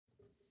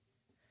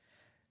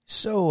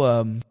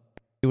So,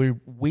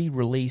 we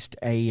released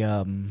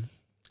a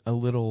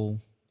little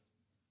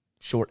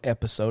short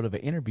episode of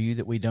an interview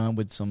that we done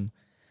with some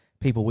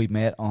people we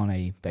met on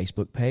a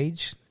Facebook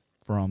page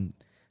from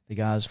the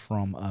guys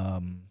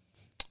from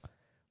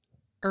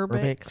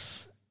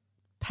Urbex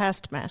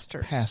Past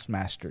Masters. Past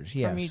Masters,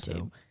 yeah. From YouTube.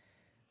 So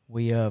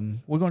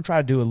we're going to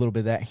try to do a little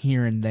bit of that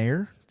here and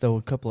there, throw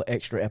a couple of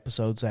extra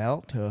episodes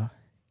out to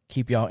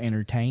keep y'all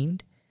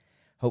entertained.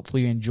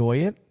 Hopefully you enjoy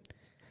it.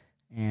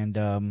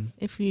 And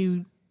if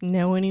you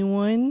know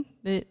anyone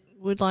that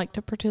would like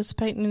to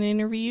participate in an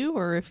interview,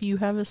 or if you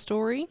have a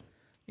story,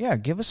 yeah,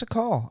 give us a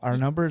call. Our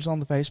number is on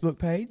the Facebook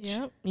page.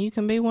 yeah, you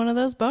can be one of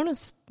those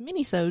bonus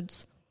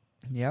minisodes.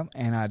 Yeah,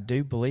 and I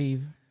do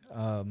believe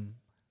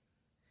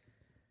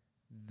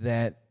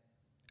that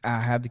I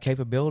have the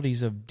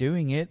capabilities of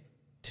doing it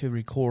to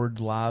record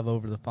live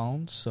over the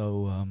phone.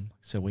 So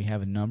we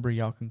have a number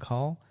y'all can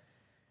call,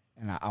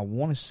 and I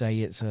want to say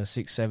it's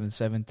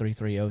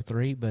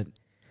 677-3303, but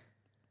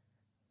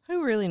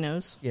Who really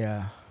knows?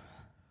 yeah,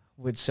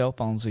 with cell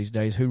phones these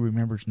days, who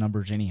remembers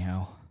numbers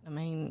anyhow? I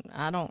mean,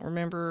 I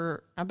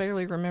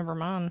barely remember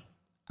mine.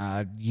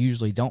 I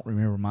usually don't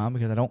remember mine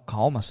because I don't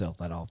call myself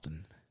that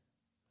often.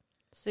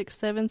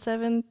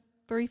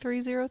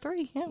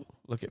 677-3303. Yeah.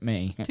 Look at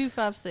me.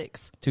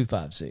 256.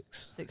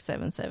 256.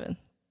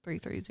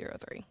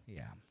 677-3303.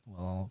 Yeah.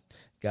 Well,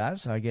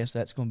 guys, I guess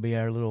that's going to be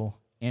our little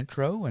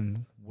intro,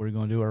 and we're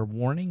going to do our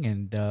warning,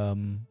 and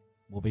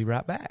we'll be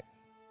right back.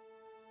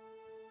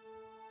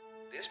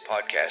 This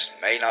podcast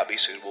may not be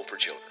suitable for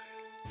children.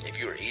 If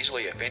you are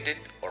easily offended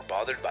or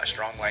bothered by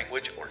strong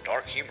language or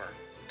dark humor,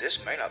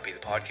 this may not be the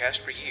podcast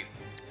for you.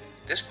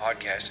 This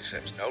podcast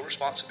accepts no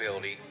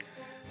responsibility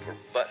for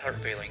butthurt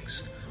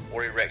feelings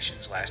or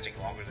erections lasting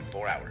longer than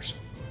 4 hours.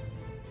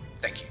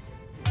 Thank you.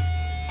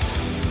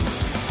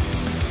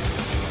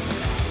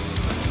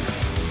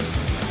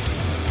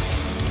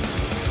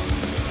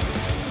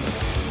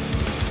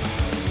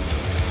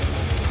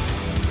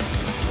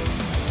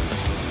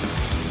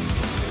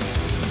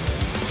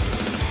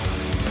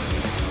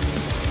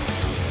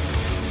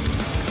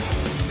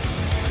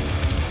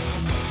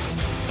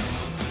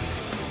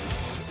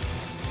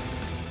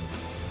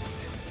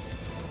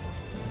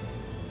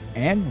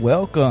 And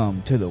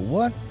welcome to the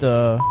What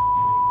the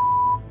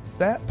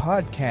That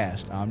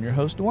podcast. I'm your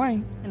host,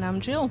 Dwayne. And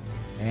I'm Jill.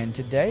 And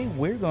today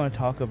we're going to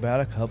talk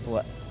about a couple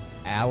of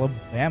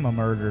Alabama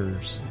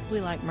murders. We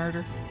like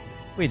murder.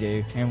 We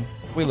do. And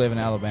we live in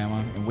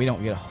Alabama, and we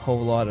don't get a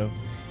whole lot of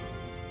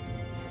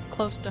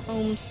Close to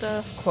home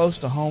stuff.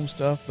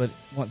 But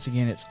once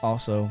again, it's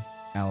also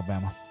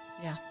Alabama.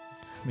 Yeah.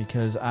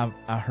 Because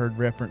I heard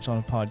reference on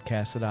a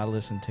podcast that I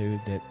listened to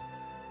that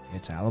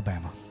it's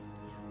Alabama.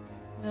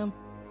 And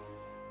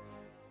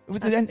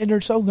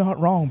they're so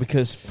not wrong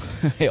because,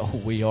 hell,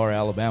 we are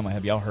Alabama.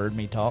 Have y'all heard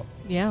me talk?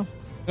 Yeah.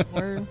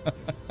 We're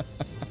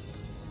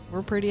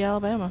pretty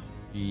Alabama.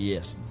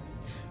 Yes.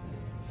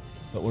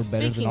 But we're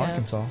better than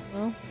Arkansas.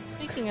 Well,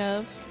 speaking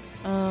of,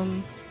 I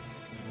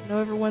know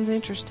everyone's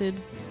interested.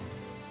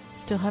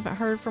 Still haven't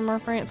heard from our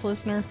France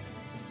listener.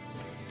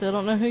 Still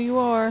don't know who you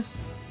are.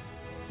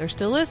 They're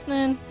still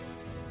listening.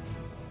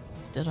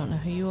 Still don't know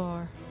who you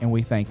are. And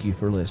we thank you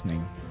for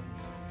listening.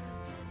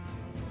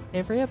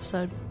 Every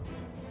episode.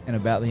 And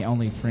about the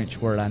only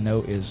French word I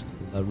know is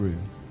la rue.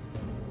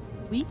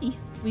 Oui.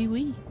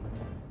 I'm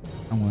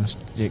going to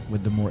stick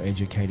with the more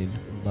educated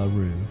la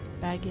rue.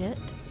 Baguette.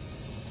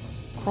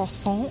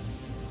 Croissant.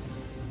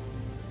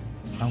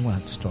 I'm going to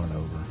have to start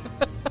over.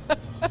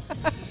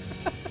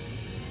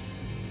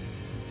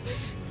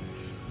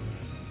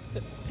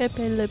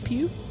 Pepe Le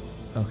Pew.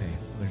 Okay,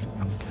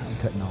 I'm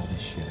cutting all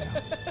this shit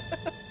out.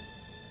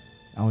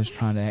 I was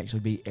trying to actually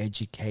be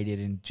educated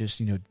and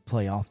just,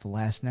 play off the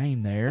last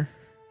name there.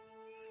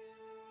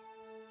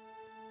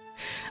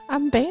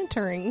 I'm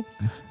bantering.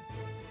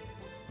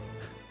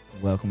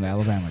 Welcome to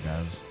Alabama,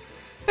 guys.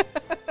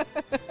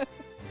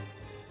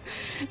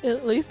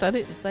 At least I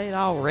didn't say it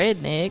all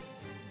redneck.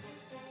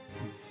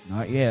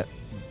 Not yet.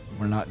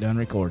 We're not done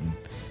recording.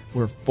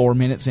 We're 4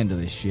 minutes into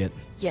this shit.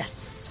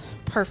 Yes.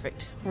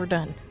 Perfect. We're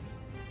done.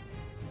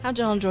 How'd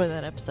y'all enjoy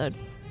that episode?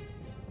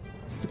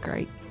 It's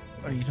great.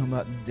 Are you talking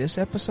about this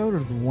episode or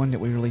the one that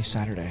we released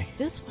Saturday?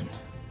 This one.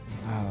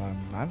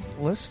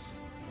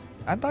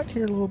 I'd like to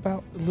hear a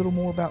little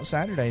more about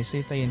Saturday. See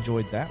if they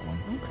enjoyed that one.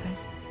 Okay.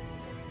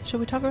 Should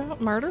we talk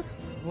about murder?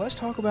 Let's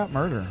talk about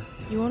murder.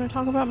 You want to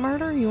talk about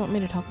murder, or you want me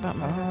to talk about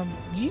murder?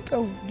 You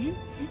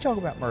talk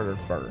about murder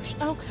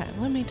first. Okay,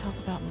 let me talk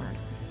about murder.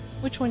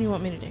 Which one you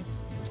want me to do?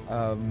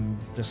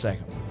 The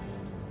second one.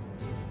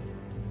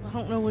 I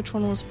don't know which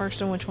one was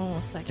first and which one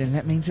was second. Then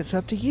that means it's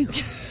up to you.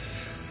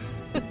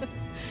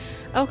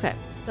 Okay,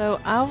 so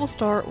I will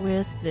start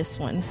with this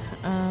one.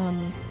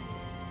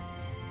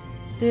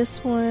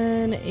 This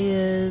one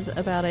is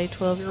about a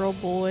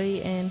 12-year-old boy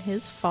and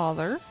his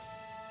father.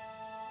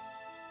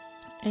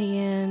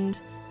 And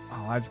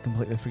oh, I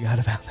completely forgot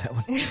about that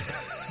one.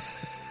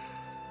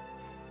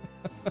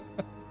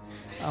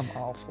 I'm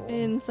awful.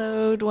 And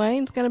so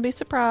Dwayne's going to be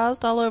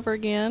surprised all over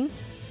again.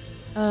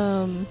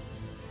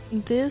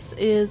 This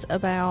is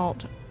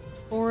about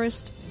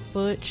Forrest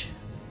Butch.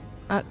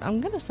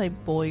 I'm going to say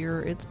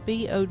Boyer. It's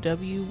Bowyer.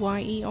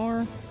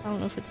 I don't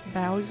know if it's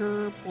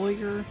Bowyer,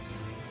 Boyer.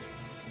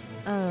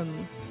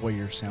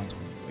 Boyer sounds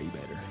way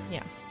better.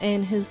 Yeah.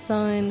 And his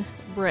son,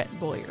 Brett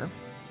Boyer.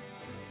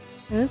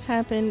 And this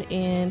happened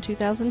in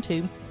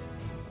 2002.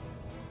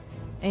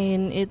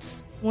 And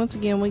it's, once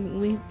again,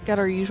 we got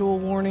our usual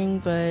warning,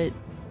 but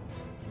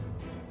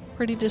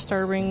pretty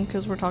disturbing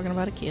because we're talking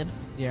about a kid.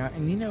 Yeah,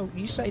 and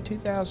you say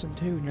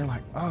 2002, and you're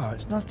like, oh,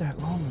 it's not that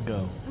long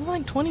ago. It was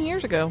like 20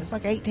 years ago. It's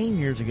like 18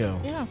 years ago.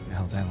 Yeah.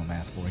 Hell, that'll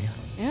math for you.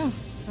 Yeah.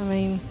 I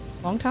mean,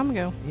 long time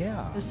ago.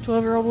 Yeah. This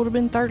 12-year-old would have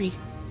been 30.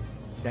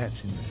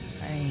 That's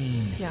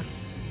insane. Yeah.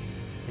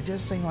 It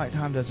just seems like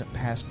time doesn't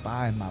pass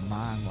by in my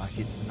mind like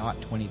it's not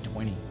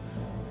 2020.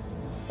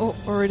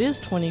 Or it is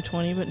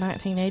 2020, but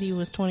 1980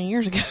 was 20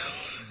 years ago.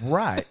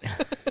 Right.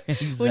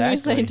 Exactly. When you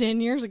say 10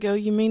 years ago,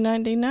 you mean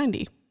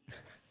 1990.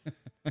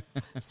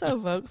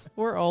 So, folks,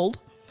 we're old.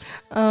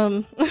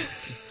 And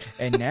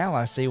now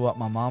I see what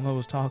my mama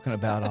was talking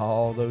about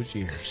all those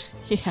years.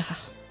 Yeah.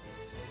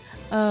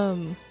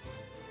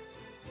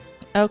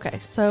 Okay,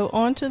 so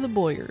on to the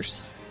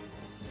Boyers.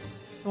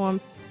 So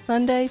on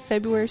Sunday,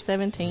 February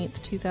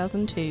 17th,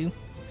 2002,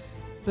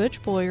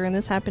 Butch Boyer, and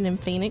this happened in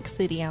Phoenix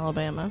City,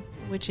 Alabama,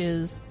 which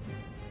is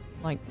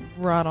like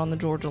right on the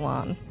Georgia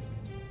line.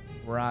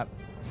 Right.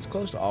 It's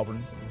close to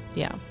Auburn.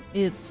 Yeah.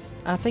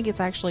 I think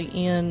it's actually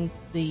in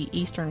the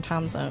Eastern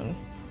time zone.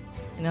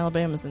 And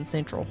Alabama's in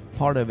Central.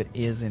 Part of it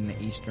is in the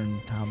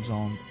Eastern time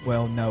zone.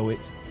 Well, no,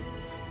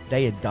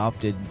 they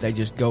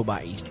just go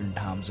by Eastern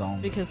time zone.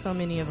 Because so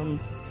many of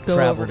them go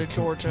Travel over to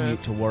Georgia.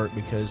 Commute to work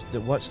because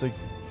what's the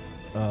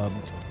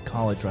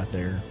college right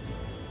there?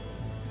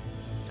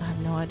 I have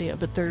no idea,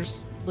 but there's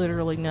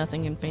literally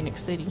nothing in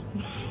Phoenix City.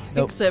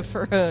 Nope. Except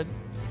for a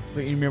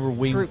But you remember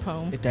group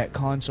home. At that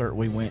concert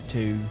we went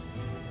to,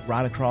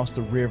 right across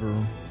the river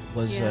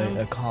was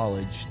a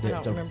college. I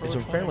don't remember It's a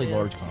which one fairly it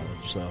large is.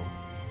 college, so.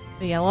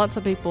 But yeah, lots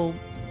of people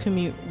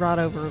commute right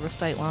over the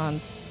state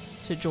line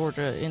to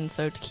Georgia, and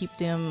so to keep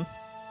them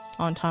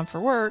on time for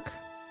work,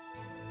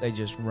 They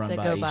just run they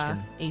by go Eastern.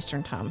 by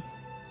Eastern time.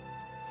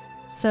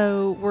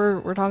 So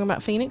we're talking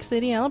about Phoenix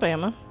City,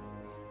 Alabama,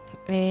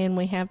 and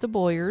we have the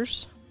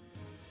Boyers.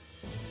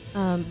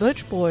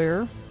 Butch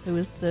Boyer, who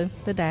is the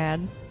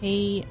dad,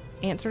 he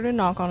answered a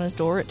knock on his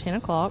door at 10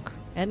 o'clock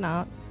at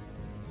night,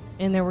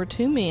 and there were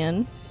two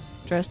men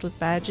dressed with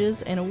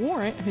badges and a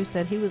warrant who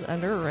said he was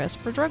under arrest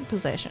for drug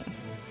possession.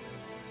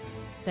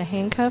 They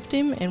handcuffed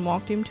him and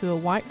walked him to a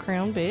white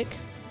Crown Vic.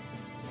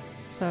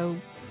 So,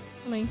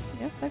 I mean,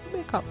 yeah, that could be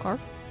a cop car.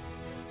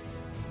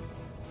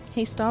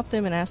 He stopped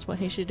them and asked what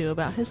he should do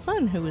about his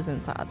son who was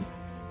inside.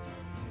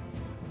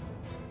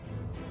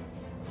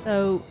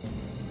 So,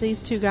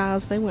 these two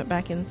guys, they went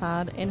back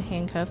inside and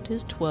handcuffed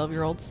his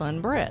 12-year-old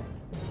son, Brett.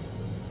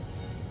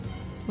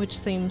 Which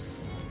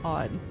seems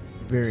odd.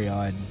 Very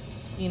odd.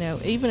 You know,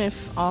 even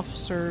if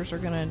officers are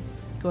going to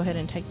go ahead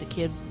and take the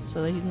kid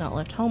so that he's not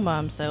left home by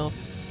himself,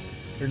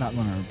 They're not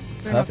going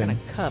to they're cuff not him.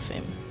 going to cuff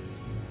him.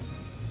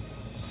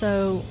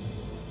 So,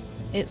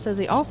 it says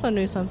he also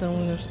knew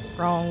something was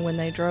wrong when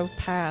they drove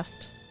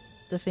past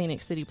the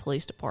Phoenix City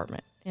Police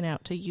Department and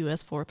out to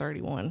US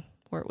 431,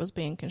 where it was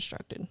being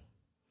constructed.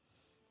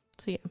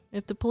 So, yeah,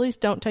 if the police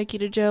don't take you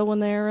to jail when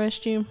they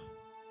arrest you,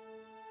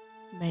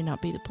 it may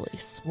not be the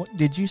police. What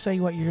did you say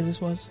what year this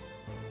was?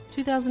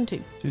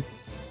 2002.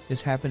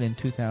 This happened in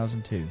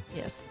 2002.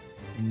 Yes,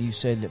 And you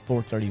said that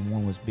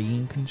 431 was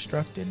being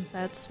constructed?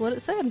 that's what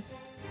it said.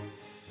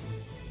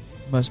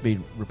 Must be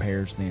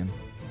repairs then.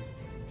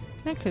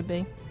 That could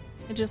be.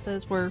 It just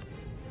says where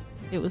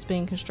it was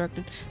being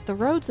constructed. The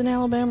roads in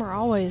Alabama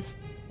always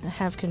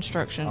have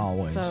construction.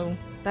 Always. So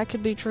that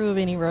could be true of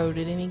any road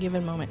at any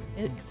given moment,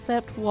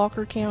 except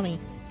Walker County.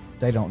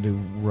 They don't do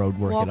road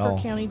work at all.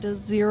 Walker County does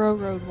zero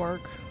road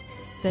work.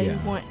 They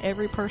Yeah. want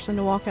every person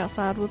to walk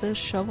outside with a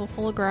shovel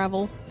full of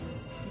gravel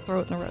and throw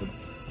it in the road.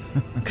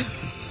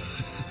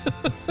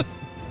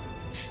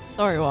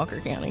 Sorry, Walker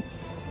County.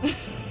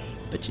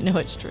 But you know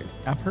it's true.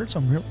 I've heard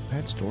some real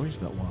bad stories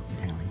about Walker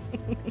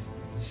County.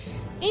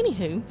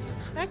 Anywho,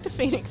 back to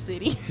Phoenix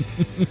City.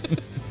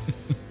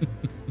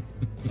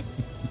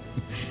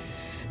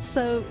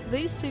 So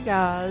these two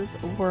guys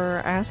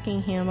were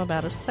asking him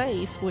about a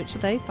safe, which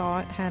they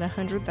thought had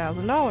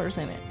 $100,000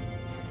 in it.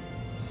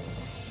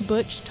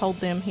 Butch told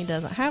them he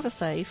doesn't have a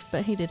safe,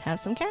 but he did have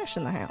some cash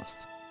in the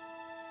house.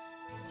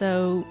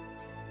 So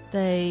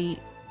they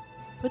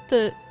put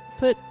the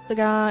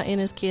guy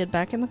and his kid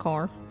back in the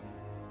car,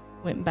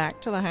 went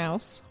back to the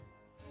house,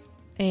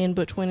 and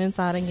Butch went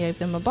inside and gave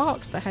them a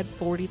box that had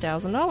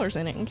 $40,000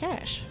 in it in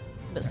cash,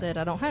 but said,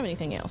 I don't have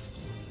anything else.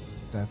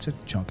 That's a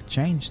chunk of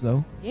change,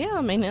 though. Yeah,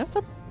 I mean, I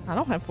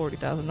don't have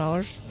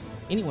 $40,000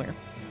 anywhere.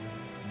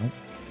 Nope.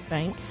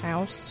 Bank,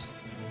 house,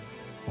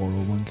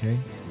 401k.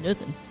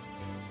 nothing.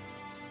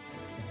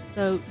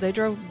 So they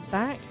drove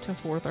back to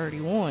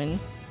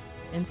 431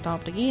 and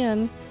stopped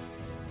again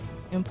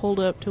and pulled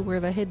up to where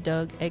they had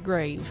dug a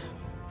grave.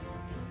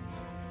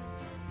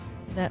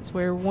 That's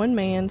where one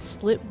man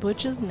slit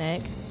Butch's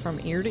neck from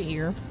ear to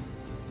ear,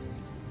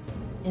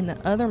 and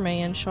the other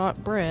man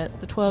shot Brett,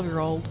 the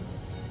 12-year-old,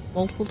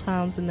 multiple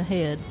times in the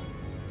head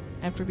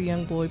after the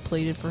young boy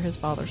pleaded for his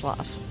father's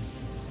life.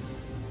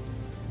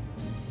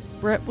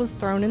 Brett was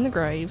thrown in the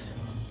grave,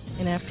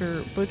 and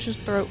after Butch's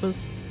throat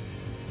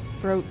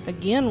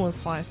again was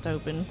sliced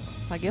open,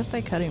 so I guess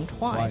they cut him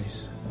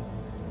twice.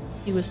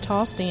 He was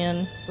tossed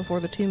in before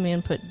the two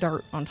men put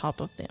dirt on top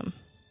of them.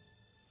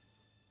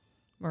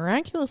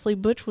 Miraculously,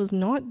 Butch was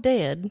not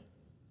dead,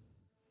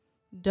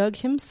 dug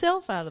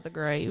himself out of the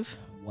grave.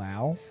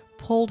 Wow.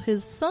 Pulled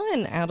his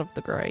son out of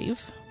the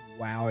grave.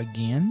 Wow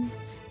again.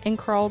 And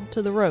crawled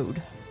to the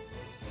road.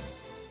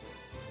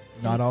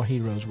 Not all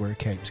heroes wear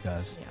capes,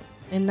 guys. Yeah.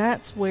 And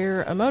that's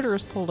where a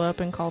motorist pulled up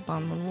and called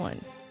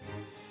 911.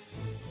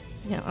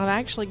 Now, I've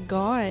actually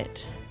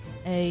got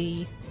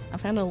I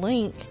found a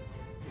link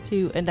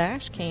to a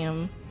dash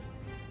cam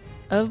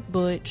of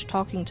Butch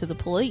talking to the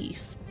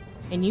police.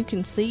 And you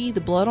can see the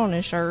blood on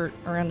his shirt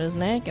around his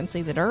neck and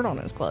see the dirt on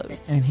his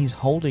clothes. And he's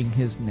holding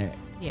his neck.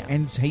 Yeah.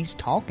 And he's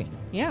talking.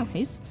 Yeah,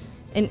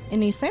 and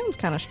he sounds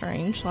kind of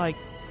strange, like,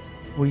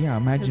 well, yeah,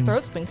 imagine his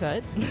throat's been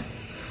cut.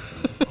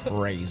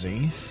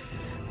 Crazy.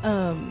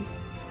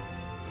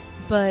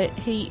 But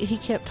he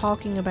kept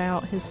talking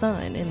about his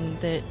son and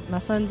that my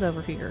son's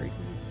over here.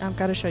 I've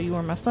got to show you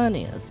where my son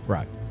is.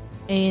 Right.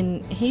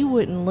 And he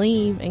wouldn't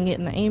leave and get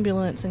in the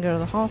ambulance and go to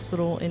the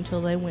hospital until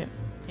they went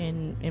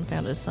and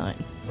found his son.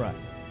 Right.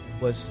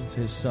 Was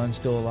his son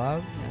still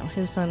alive? No,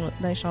 his son,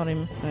 they shot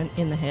him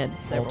in the head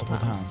multiple several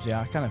times.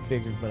 Yeah, I kind of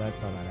figured, but I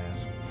thought I'd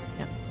ask.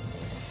 Yeah.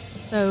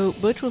 So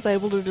Butch was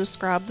able to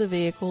describe the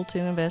vehicle to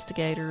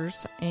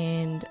investigators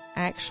and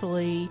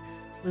actually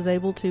was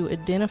able to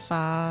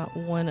identify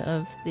one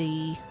of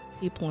the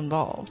people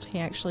involved. He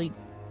actually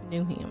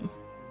knew him.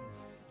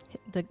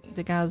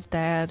 The guy's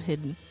dad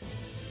had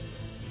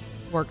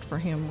worked for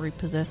him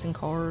repossessing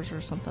cars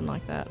or something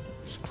like that.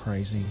 It's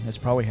crazy. That's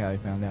probably how he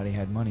found out he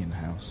had money in the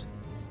house.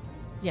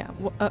 Yeah,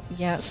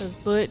 yeah. It says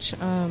Butch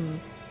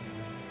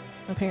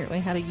apparently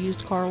had a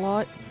used car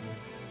lot,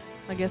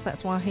 so I guess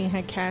that's why he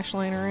had cash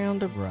laying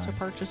around to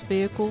purchase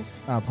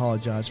vehicles. I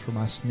apologize for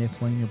my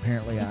sniffling.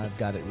 Apparently, I've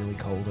got it really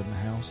cold in the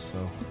house,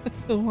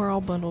 so we're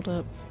all bundled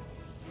up.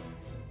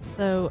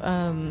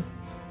 So,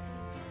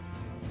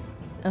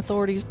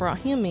 authorities brought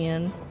him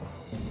in,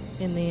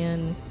 and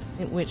then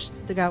which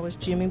the guy was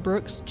Jimmy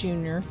Brooks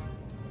Jr.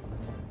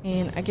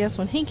 And I guess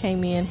when he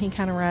came in, he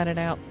kind of ratted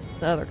out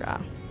the other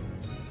guy.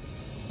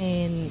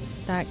 And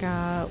that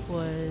guy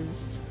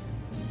was,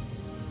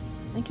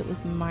 I think it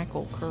was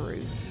Michael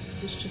Carruth.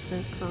 This just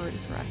says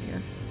Carruth right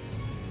here.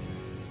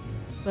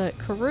 But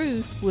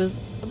Carruth was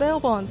a bail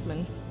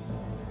bondsman.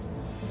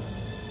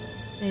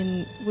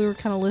 And we were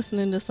kind of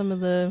listening to some of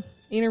the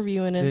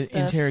interviewing and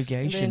stuff.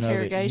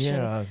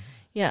 Interrogation.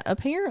 Yeah,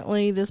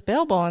 apparently this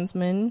bail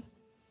bondsman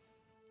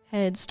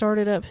had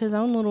started up his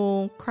own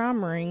little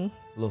crime ring.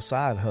 Little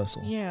side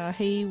hustle. Yeah,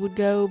 he would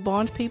go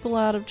bond people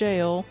out of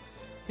jail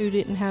who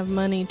didn't have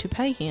money to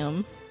pay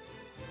him,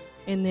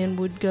 and then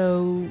would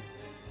go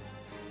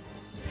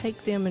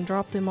take them and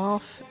drop them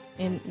off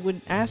and would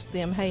ask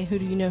them, hey, who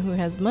do you know who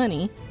has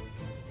money?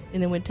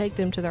 And then would take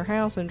them to their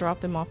house and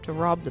drop them off to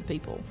rob the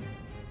people.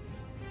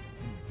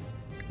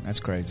 That's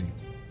crazy.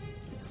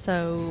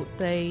 So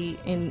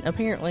and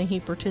apparently he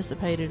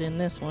participated in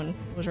this one,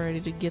 was ready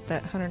to get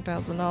that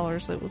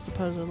 $100,000 that was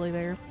supposedly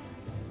there.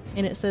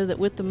 And it said that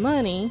with the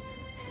money,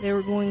 they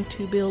were going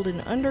to build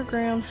an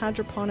underground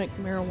hydroponic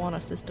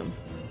marijuana system.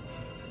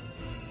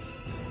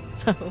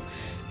 So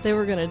they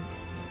were going to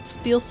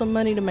steal some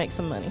money to make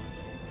some money.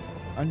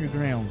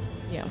 Underground.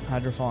 Yeah.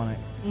 Hydroponic.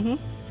 Mm-hmm.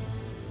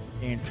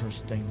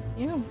 Interesting.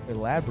 Yeah.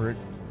 Elaborate.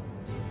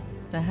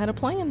 They had a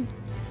plan.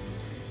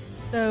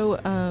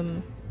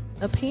 So,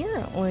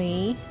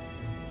 apparently,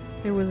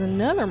 there was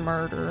another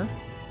murder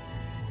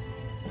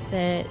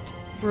that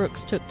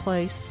Brooks took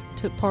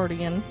part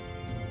in,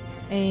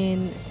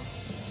 and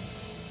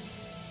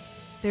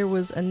there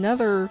was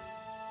another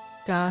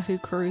guy who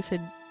Carruth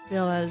had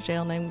bailed out of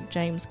jail named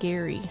James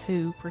Gary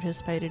who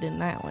participated in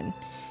that one,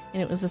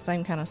 and it was the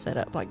same kind of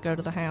setup, like go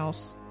to the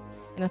house,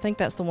 and I think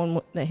that's the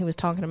one that he was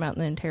talking about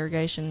in the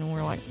interrogation, and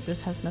we're like,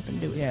 this has nothing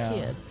to do with the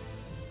kid,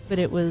 but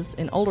it was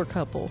an older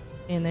couple,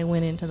 and they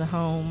went into the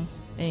home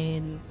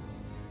and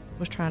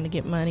was trying to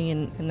get money,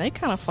 and they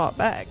kind of fought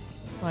back.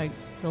 Like,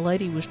 the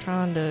lady was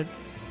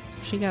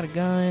she got a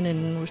gun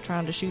and was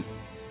trying to shoot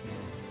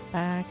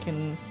back,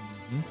 and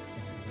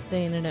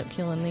they ended up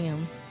killing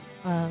them.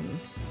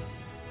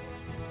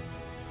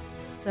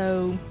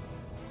 So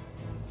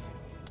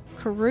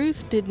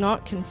Carruth did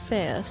not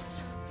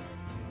confess.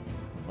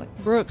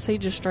 Like Brooks, he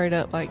just straight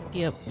up like,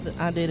 yep,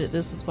 I did it,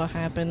 this is what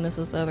happened, this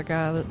is the other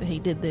guy, that he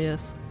did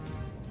this.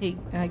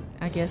 I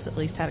guess at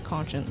least had a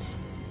conscience.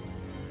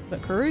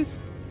 But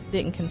Carruth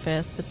didn't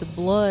confess, but the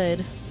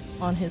blood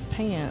on his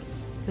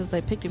pants, because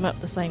they picked him up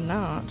the same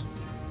night,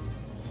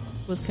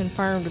 was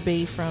confirmed to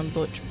be from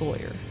Butch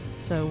Boyer.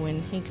 So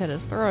when he cut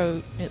his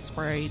throat, it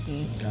sprayed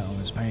and got on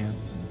his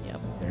pants.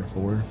 Yep.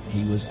 Therefore,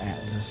 he was at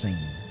the scene.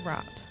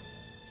 Right.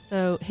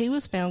 So he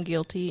was found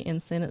guilty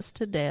and sentenced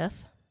to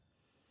death.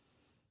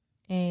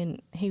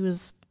 And he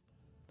was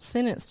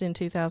sentenced in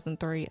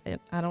 2003.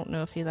 I don't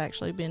know if he's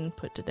actually been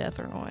put to death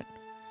or not.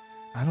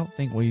 I don't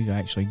think we've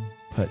actually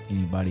put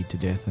anybody to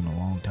death in a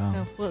long time.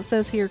 No. Well, it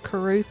says here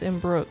Carruth and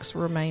Brooks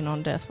remain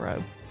on death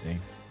row. See?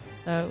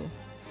 So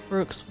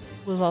Brooks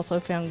was also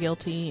found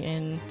guilty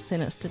and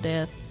sentenced to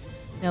death.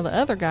 Now, the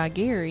other guy,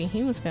 Gary,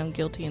 he was found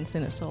guilty and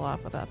sentenced to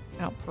life without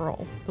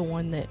parole. The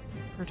one that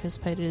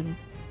participated in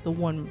the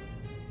one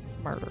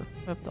murder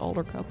of the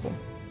older couple.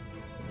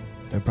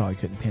 They probably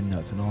couldn't pin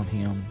nothing on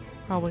him.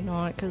 Probably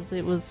not, because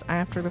it was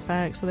after the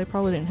fact, so they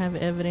probably didn't have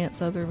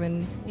evidence other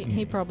than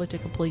he probably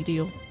took a plea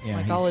deal. Yeah,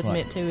 like, I'll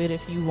admit to it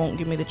if you won't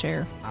give me the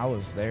chair. I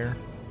was there.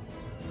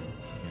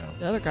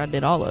 The other guy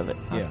did all of it.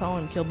 I saw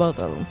him kill both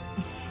of them.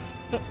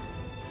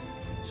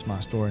 It's my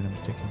story and I'm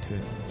sticking to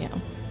it. Yeah.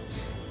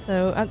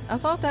 So I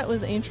thought that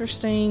was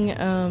interesting,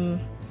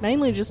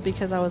 mainly just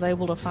because I was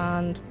able to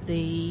find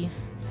the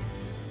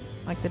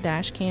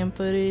dash cam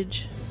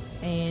footage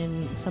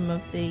and some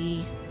of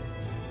the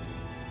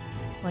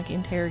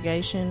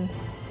interrogation.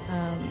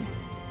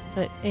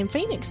 But in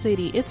Phoenix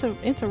City, it's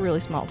a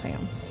really small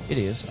town. It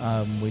is.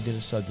 We did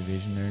a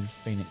subdivision there in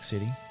Phoenix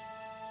City.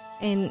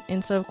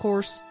 And so, of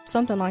course,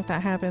 something like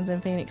that happens in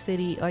Phoenix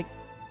City. Like,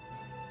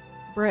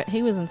 Brett,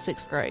 he was in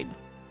 6th grade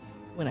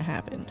when it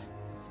happened.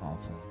 It's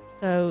awful.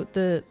 So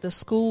the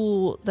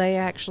school, they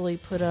actually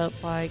put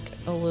up like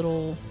a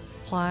little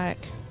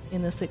plaque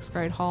in the 6th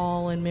grade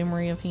hall in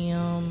memory of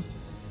him.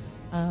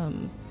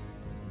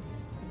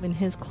 When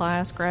his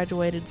class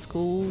graduated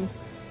school,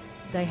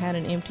 they had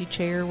an empty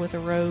chair with a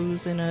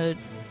rose and a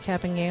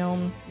cap and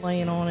gown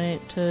laying on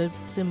it to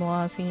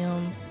symbolize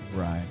him.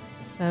 Right.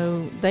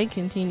 So they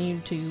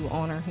continued to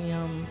honor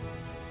him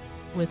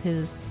with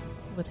his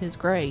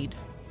grade.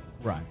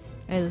 Right.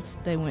 As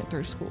they went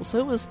through school. So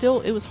it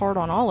was hard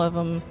on all of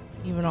them,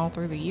 even all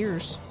through the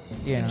years.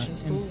 Yeah, finishing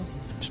school.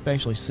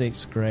 Especially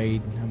 6th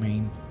grade. I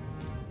mean,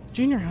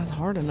 junior high's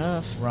hard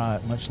enough.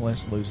 Right, much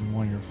less losing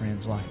one of your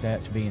friends like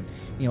that to being,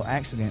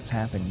 accidents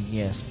happen,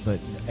 yes, but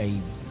a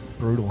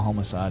brutal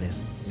homicide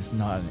is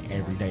not an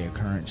everyday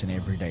occurrence in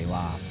everyday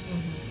life.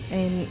 Mm-hmm.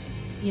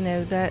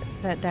 And,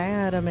 that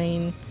dad, I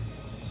mean,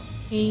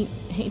 he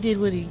did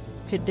what he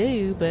could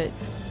do, but,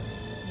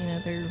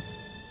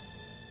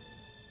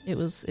 it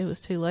was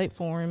too late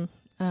for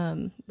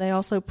him. They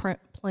also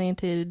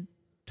planted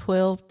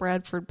 12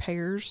 Bradford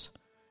pears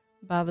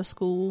by the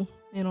school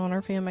in honor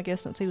of him, I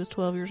guess, since he was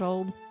 12 years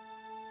old.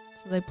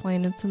 So they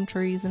planted some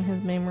trees in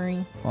his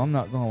memory. Well, I'm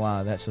not going to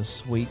lie. That's a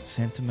sweet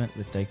sentiment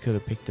that they could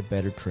have picked a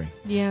better tree.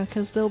 Yeah,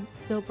 because they'll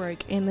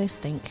break and they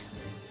stink.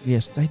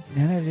 Yes, that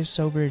is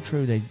so very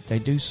true. They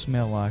do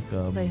smell like...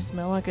 they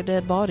smell like a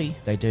dead body.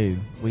 They do.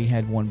 We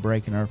had one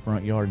break in our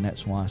front yard, and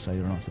that's why I say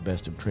they're not the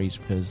best of trees,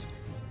 because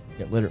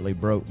it literally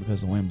broke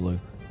because the wind blew.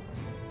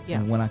 Yeah.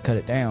 And when I cut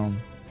it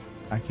down,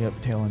 I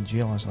kept telling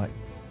Jill, I was like,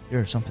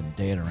 there's something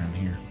dead around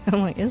here.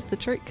 I'm like, it's the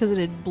tree, because it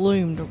had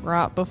bloomed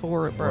right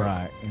before it broke.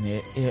 Right, and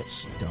it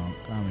stunk.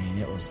 I mean,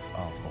 it was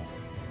awful.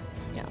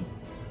 Yeah.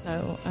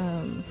 So,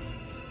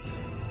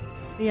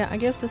 yeah, I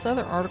guess this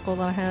other article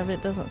that I have,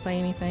 it doesn't say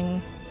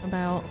anything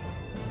about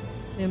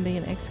them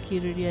being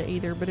executed yet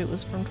either, but it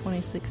was from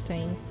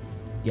 2016.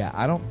 Yeah,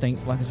 I don't think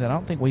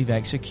we've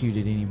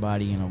executed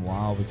anybody in a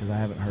while, because I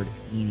haven't heard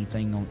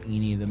anything on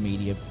any of the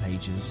media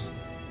pages.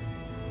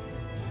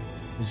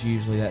 Because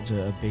usually that's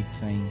a big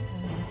thing.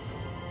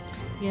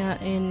 Mm-hmm. Yeah,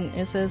 and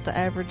it says the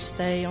average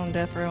stay on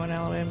death row in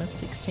Alabama is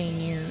 16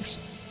 years.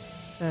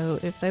 So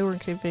if they were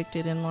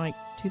convicted in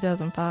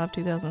 2005,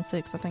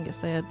 2006, I think it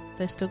said,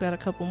 they still got a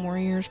couple more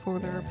years before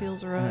their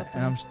appeals are up.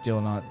 And I'm still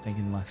not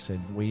thinking, like I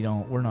said,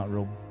 we're not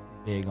real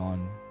big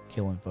on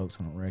killing folks,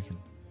 I don't reckon.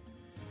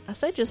 I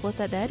say just let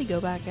that daddy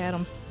go back at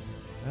him.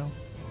 Well,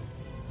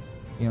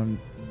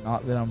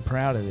 not that I'm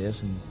proud of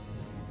this, and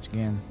it's,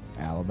 again,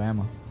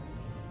 Alabama.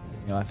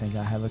 I think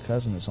I have a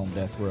cousin that's on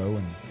death row,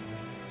 and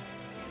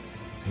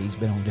he's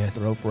been on death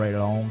row for a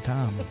long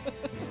time.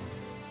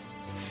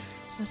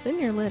 So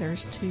send your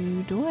letters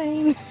to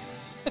Dwayne.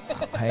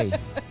 Hey,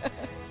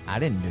 I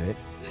didn't do it.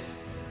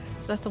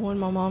 Is that the one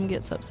my mom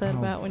gets upset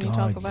about when you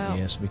talk about?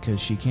 Yes, because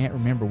she can't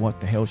remember what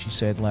the hell she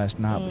said last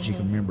night, but she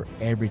can remember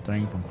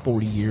everything from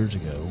 40 years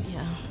ago.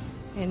 Yeah,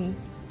 and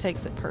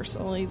takes it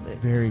personally.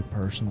 Very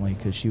personally,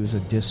 because she was a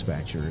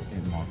dispatcher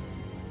at Mark.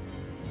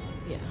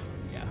 Yeah.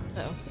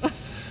 So,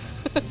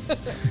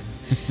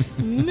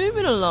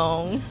 moving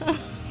along.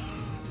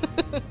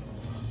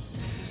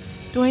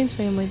 Dwayne's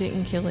family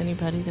didn't kill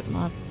anybody that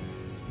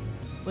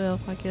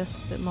I guess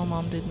that my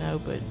mom did know,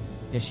 but...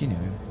 Yeah, she knew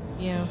him.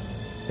 Yeah.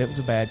 It was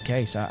a bad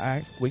case.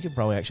 We could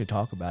probably actually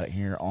talk about it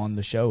here on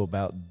the show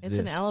about It's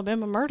an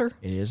Alabama murder.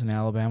 It is an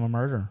Alabama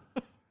murder.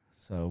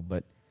 So,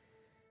 but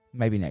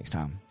maybe next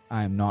time.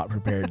 I am not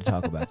prepared to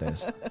talk about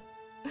this.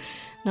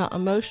 Not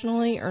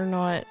emotionally or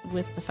not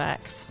with the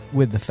facts?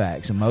 With the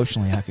facts.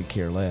 Emotionally, I could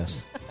care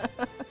less.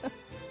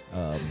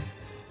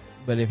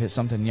 But if it's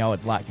something y'all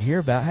would like to hear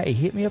about, hey,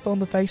 hit me up on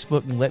the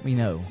Facebook and let me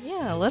know. Yeah,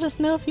 Yeah, let us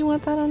know if you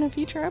want that on a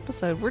future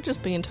episode. We're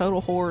just being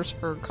total whores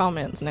for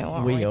comments now,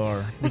 aren't we? We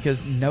are.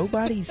 Because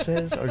nobody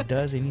says or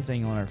does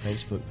anything on our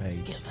Facebook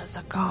page. Give us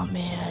a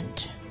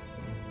comment.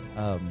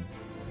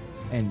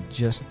 And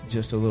just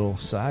a little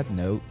side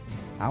note,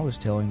 I was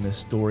telling this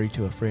story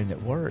to a friend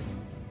at work,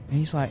 and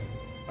he's like,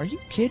 "Are you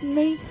kidding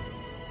me?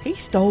 He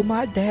stole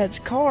my dad's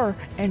car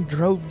and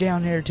drove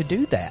down there to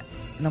do that."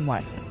 And I'm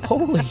like,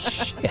 holy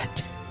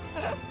shit.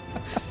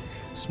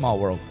 Small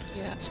world.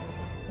 Yeah.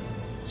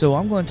 So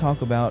I'm going to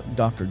talk about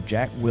Dr.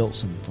 Jack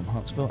Wilson from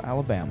Huntsville,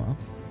 Alabama.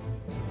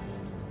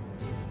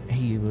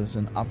 He was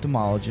an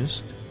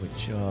ophthalmologist,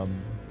 which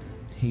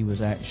he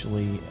was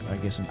actually, I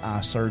guess, an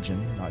eye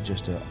surgeon, not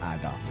just an eye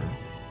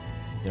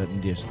doctor.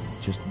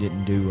 Just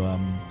didn't do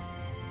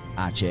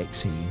eye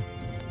checks. He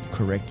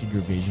corrected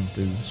your vision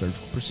through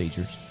surgical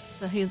procedures.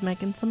 So he's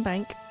making some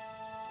bank.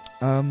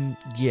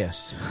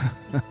 Yes.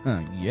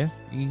 Yeah,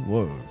 he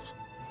was.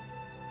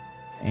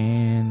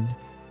 And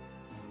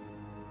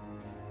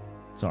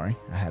sorry,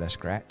 I had a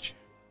scratch.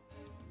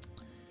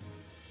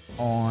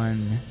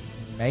 On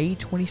May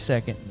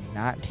 22nd,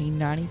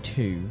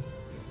 1992,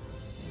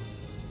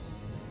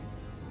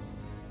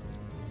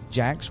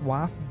 Jack's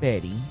wife,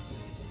 Betty,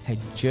 had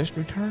just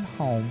returned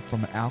home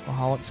from an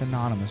Alcoholics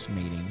Anonymous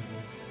meeting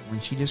when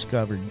she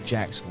discovered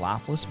Jack's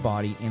lifeless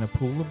body in a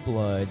pool of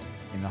blood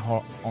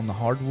on the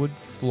hardwood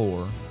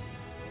floor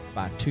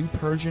by 2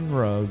 Persian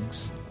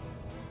rugs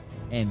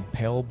and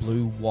pale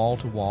blue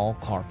wall-to-wall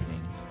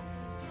carpeting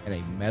and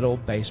a metal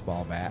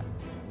baseball bat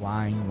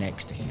lying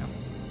next to him.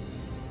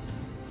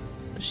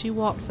 So she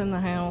walks in the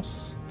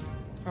house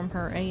from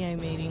her AA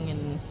meeting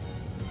and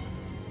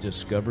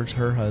discovers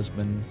her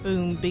husband,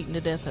 boom, beaten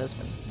to death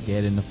husband,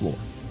 dead in the floor.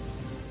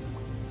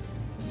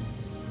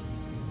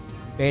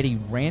 Betty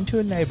ran to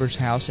a neighbor's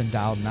house and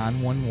dialed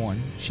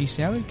 911. She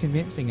sounded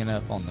convincing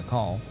enough on the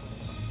call.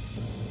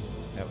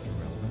 That was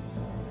irrelevant.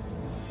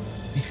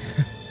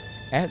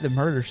 At the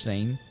murder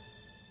scene,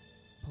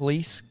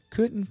 police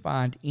couldn't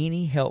find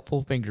any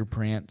helpful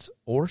fingerprints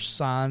or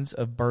signs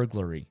of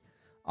burglary.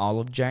 All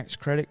of Jack's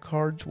credit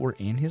cards were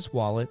in his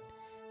wallet,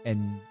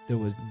 and there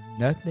was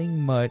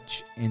nothing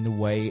much in the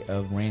way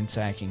of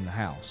ransacking the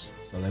house.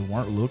 So they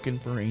weren't looking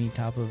for any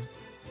type of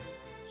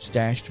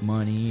stashed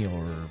money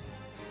or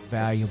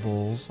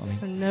valuables.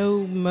 So no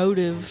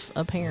motive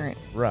apparent.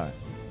 Right.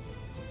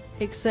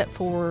 Except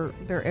for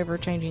their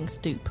ever-changing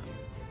stoop.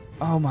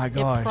 Oh my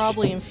gosh. It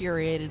probably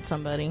infuriated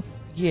somebody.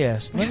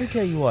 Yes. Let me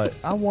tell you what.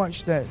 I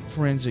watched that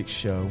forensics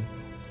show,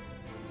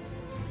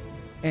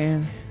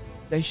 and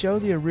they show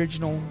the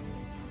original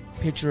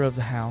picture of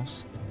the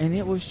house, and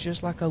it was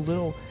just like a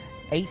little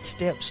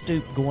 8-step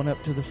stoop going up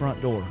to the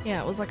front door.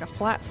 Yeah, it was like a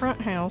flat front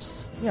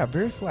house. Yeah,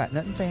 very flat.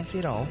 Nothing fancy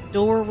at all.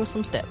 Door with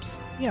some steps.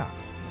 Yeah.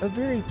 A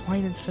very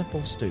plain and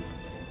simple stoop.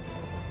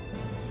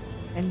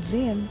 And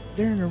then,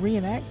 during a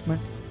reenactment,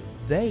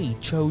 they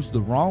chose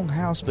the wrong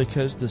house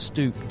because the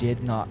stoop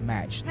did not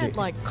match. It had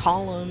like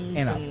columns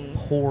and a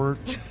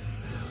porch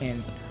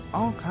and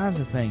all kinds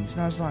of things.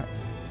 And I was like,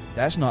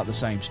 that's not the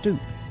same stoop.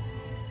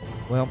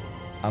 Well,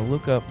 I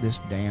look up this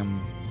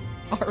damn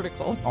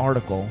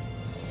article.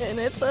 And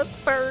it's a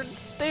third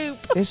stoop.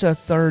 It's a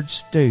third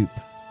stoop.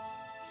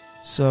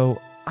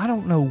 So I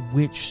don't know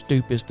which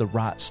stoop is the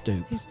right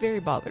stoop. He's very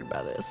bothered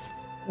by this.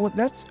 Well,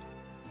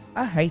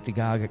 I hate the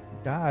guy that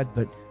died,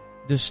 but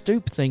the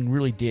stoop thing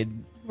really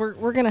did.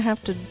 We're going to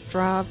have to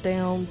drive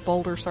down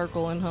Boulder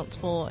Circle in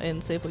Huntsville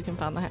and see if we can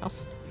find the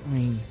house. I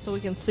mean, so we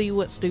can see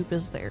what stoop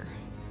is there.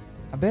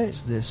 I bet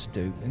it's this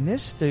stoop. And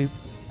this stoop,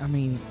 I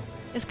mean,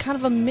 it's kind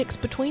of a mix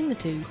between the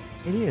two.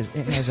 It is.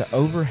 It has an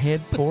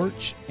overhead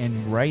porch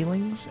and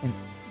railings,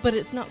 but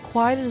it's not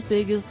quite as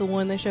big as the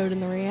one they showed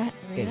in the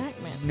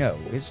reenactment. No,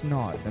 it's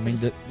not. I mean,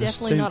 the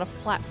definitely stoop, not a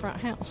flat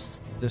front house.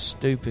 The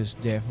stoop is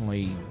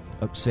definitely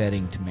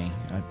upsetting to me.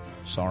 I'm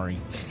sorry.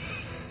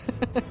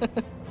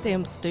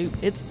 Damn stoop.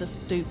 It's the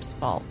stoop's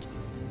fault.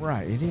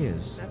 Right, it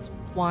is. That's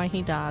why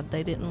he died.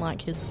 They didn't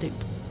like his stoop.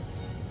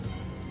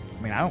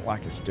 I mean, I don't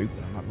like his stoop,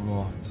 but I'm not going to go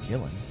off and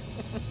kill him.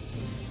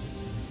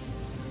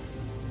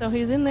 So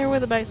he's in there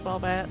with a baseball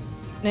bat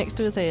next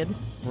to his head.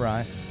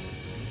 Right.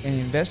 And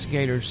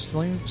investigators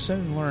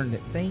soon learned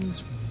that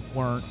things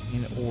weren't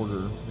in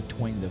order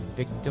between the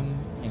victim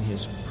and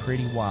his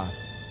pretty wife.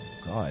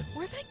 God.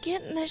 Were they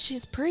getting that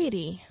she's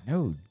pretty?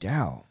 No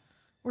doubt.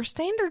 Were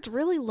standards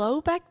really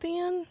low back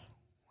then?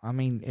 I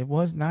mean, it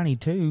was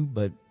 92,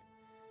 but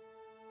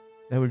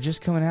they were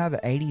just coming out of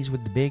the 80s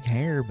with the big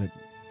hair, but...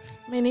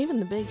 I mean,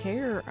 even the big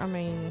hair, I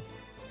mean...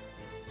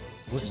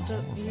 it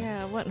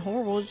wasn't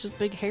horrible. It's just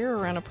big hair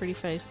around a pretty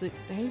face.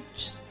 They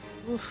just...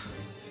 oof.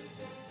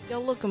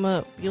 Y'all look them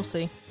up. You'll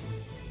see.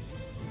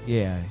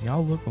 Yeah,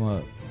 y'all look them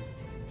up.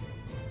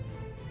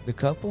 The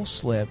couple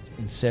slept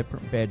in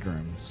separate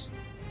bedrooms.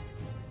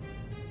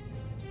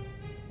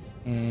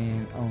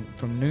 And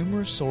from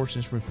numerous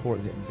sources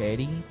report that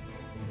Betty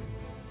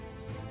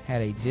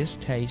had a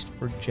distaste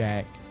for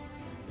Jack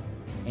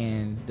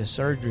and the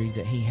surgery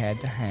that he had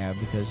to have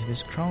because of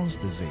his Crohn's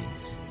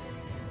disease.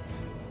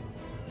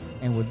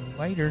 and would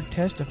later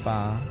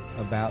testify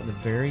about the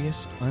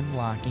various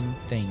unliking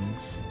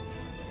things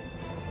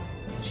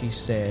she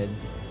said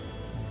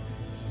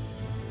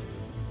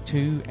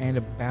to and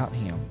about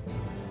him.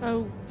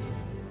 So,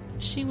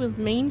 she was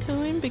mean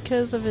to him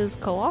because of his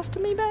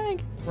colostomy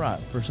bag? Right,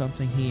 for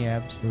something he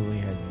absolutely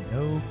had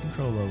no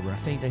control over. I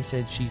think they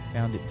said she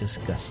found it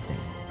disgusting.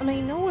 I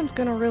mean, no one's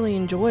going to really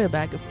enjoy a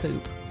bag of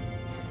poop.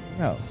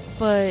 No.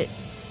 But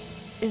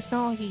it's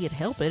not like he could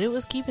help it. It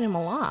was keeping him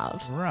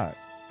alive. Right,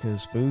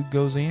 because food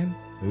goes in,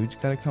 food's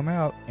got to come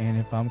out, and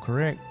if I'm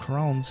correct,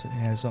 Crohn's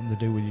has something to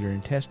do with your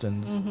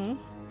intestines. Mm-hmm.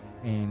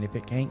 And if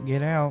it can't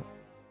get out,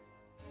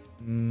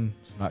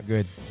 it's not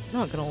good.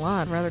 Not gonna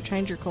lie, I'd rather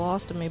change your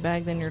colostomy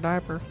bag than your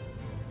diaper.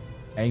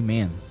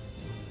 Amen.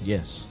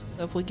 Yes.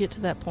 So if we get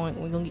to that point,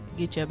 we're gonna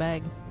get you a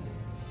bag.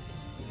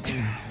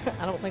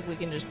 I don't think we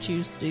can just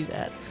choose to do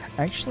that.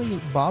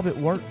 Actually, Bob at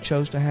work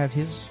chose to have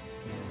his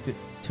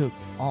took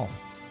off.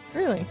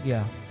 Really?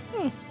 Yeah.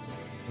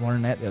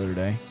 Learned that the other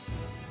day.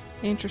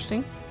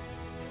 Interesting.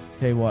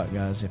 Tell you what,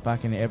 guys, if I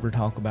can ever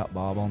talk about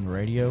Bob on the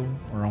radio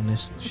or on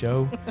this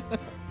show,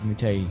 let me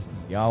tell you,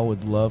 y'all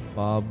would love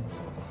Bob,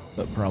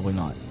 but probably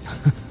not.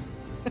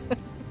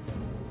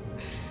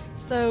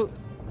 So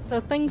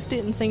things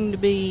didn't seem to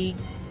be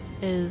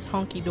as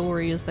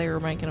honky-dory as they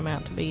were making them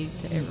out to be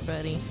to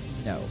everybody.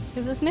 No.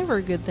 Because it's never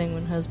a good thing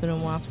when husband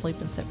and wife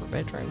sleep in separate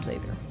bedrooms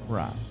either.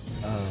 Right.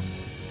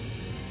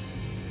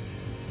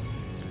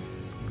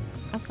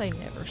 I say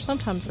never.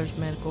 Sometimes there's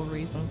medical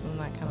reasons and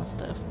that kind of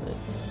stuff, but...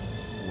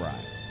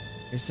 Right.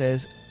 It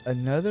says,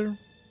 another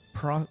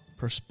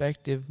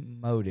prospective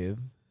motive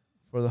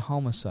for the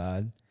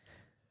homicide,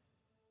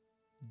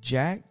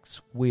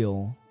 Jack's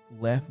will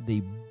left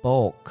the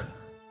bulk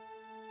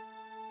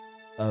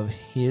of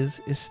his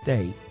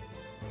estate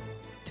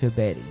to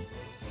Betty.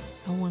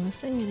 I want to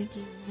say it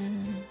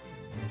again.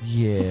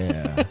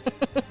 Yeah.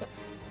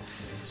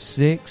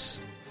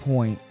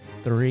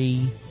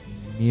 $6.3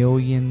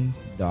 million.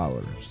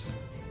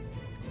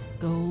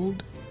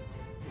 Gold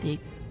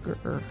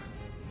digger.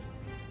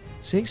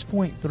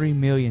 $6.3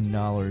 million,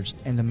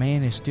 and the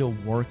man is still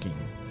working.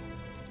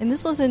 And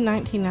this was in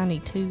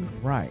 1992.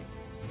 Right.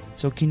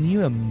 So can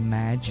you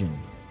imagine?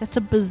 That's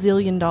 $1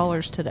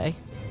 bazillion today.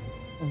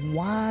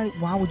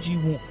 Why would you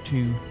want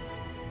to...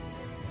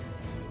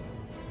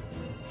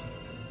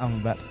 I'm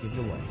about to give it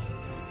away.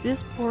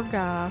 This poor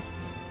guy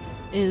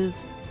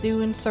is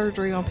doing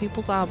surgery on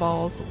people's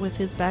eyeballs with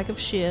his bag of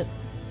shit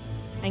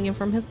hanging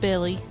from his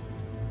belly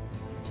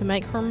to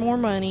make her more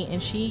money,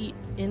 and she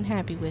isn't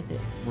happy with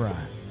it. Right.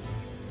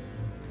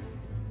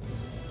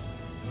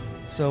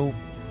 So,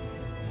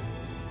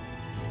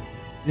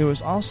 there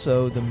was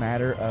also the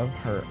matter of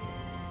her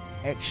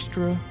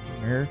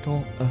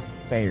extramarital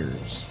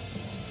affairs.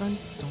 Dun,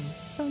 dun,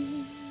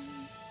 dun.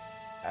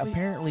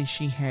 Apparently,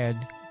 she had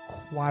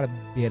quite a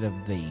bit of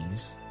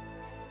these.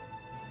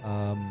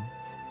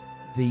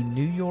 The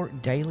New York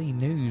Daily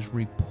News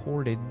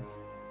reported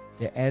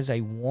that as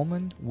a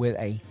woman with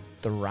a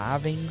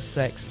thriving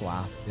sex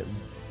life that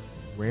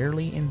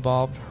rarely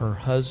involved her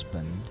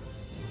husband,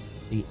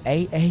 the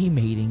AA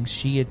meetings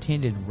she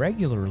attended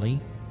regularly,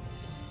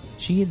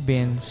 she had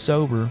been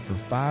sober for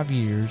 5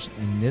 years,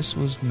 and this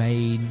was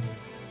made...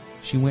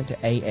 She went to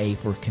AA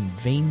for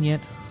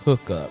convenient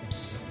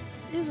hookups.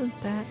 Isn't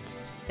that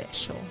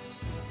special?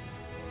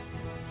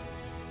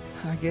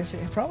 I guess it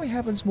probably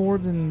happens more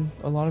than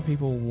a lot of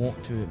people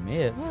want to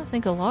admit. Well, I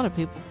think a lot of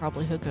people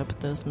probably hook up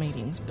at those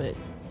meetings, but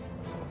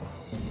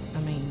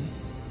I mean,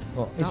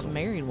 not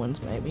married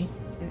ones maybe.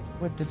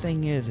 What the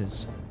thing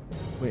is,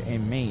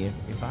 and me,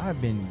 if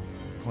I've been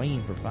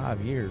clean for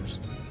 5 years,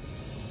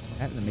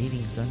 haven't the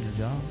meetings done your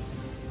job?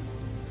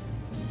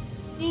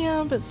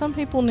 Yeah, but some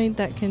people need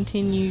that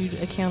continued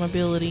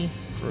accountability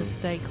to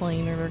stay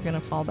clean, or they're going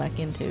to fall back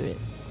into it.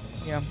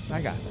 Yeah,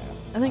 I got that.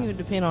 I think it would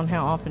depend on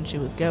how often she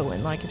was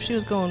going. Like, if she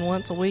was going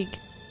once a week,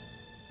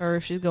 or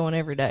if she's going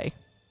every day.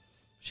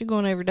 If she's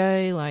going every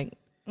day, like,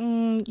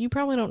 you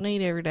probably don't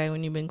need every day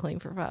when you've been clean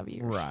for 5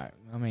 years. Right.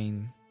 I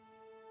mean,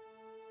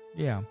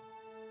 yeah.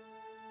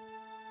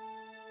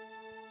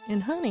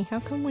 And honey, how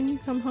come when you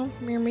come home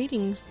from your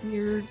meetings,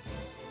 you're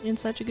in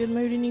such a good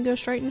mood and you go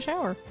straight in the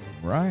shower?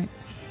 Right.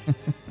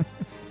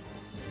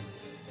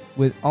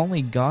 With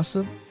only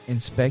gossip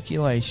and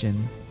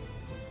speculation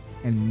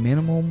and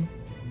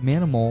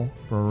minimal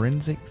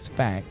forensics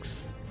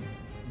facts,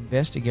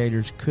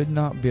 investigators could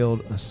not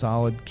build a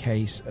solid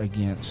case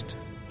against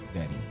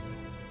Betty.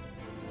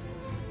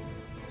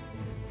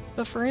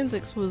 But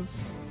forensics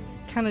was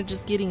kind of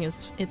just getting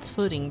its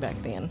footing back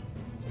then.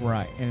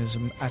 Right,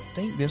 and I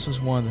think this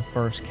was one of the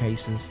first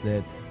cases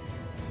that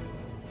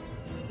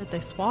they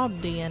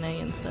swabbed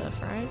DNA and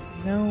stuff, right?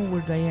 No,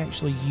 where they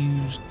actually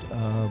used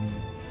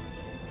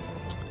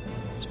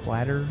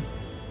splatter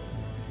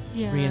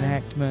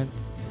reenactment,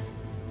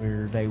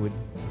 where they would,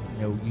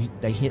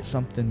 they hit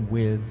something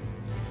with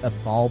a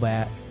ball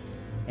bat,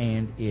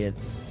 and it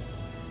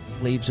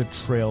leaves a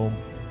trail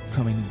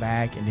coming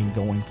back and then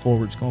going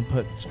forward. It's going to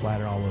put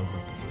splatter all over.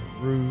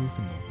 roof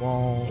and the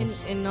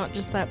walls. And not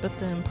just that, but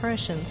the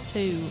impressions,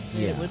 too,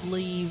 that it would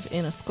leave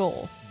in a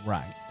skull.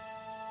 Right.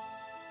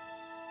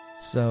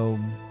 So,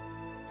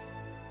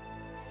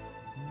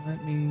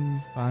 let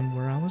me find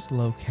where I was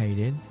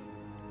located.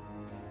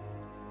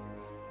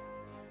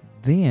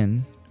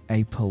 Then,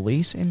 a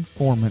police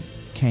informant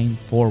came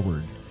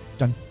forward.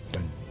 Dun,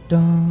 dun,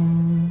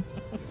 dun.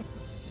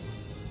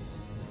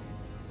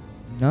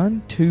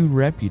 None too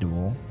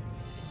reputable.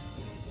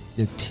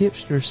 The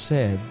tipster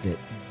said that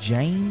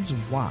James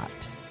White,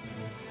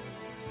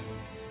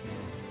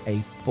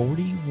 a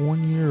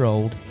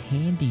 41-year-old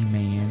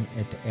handyman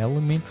at the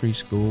elementary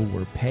school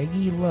where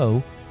Peggy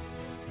Lowe,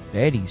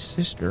 Betty's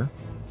sister,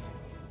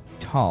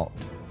 taught,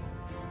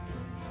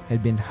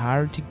 had been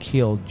hired to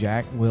kill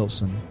Jack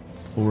Wilson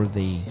for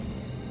the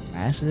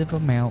massive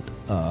amount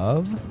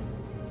of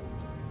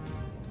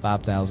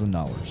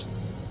 $5,000.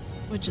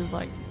 Which is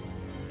like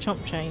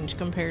chump change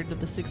compared to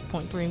the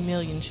 $6.3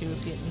 million she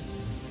was getting.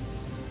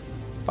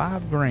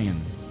 $5,000.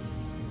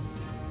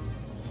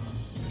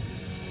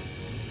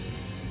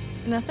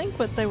 And I think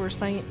what he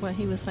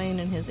was saying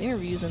in his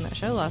interviews in that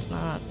show last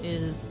night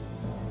is,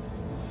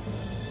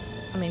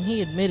 I mean,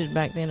 he admitted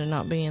back then to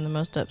not being the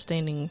most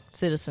upstanding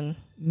citizen.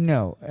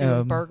 No.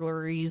 Doing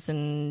burglaries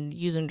and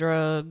using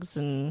drugs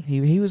and...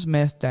 He was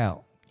messed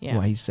out. Yeah.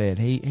 What he said.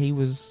 He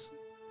was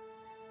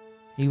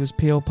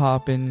pill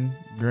popping,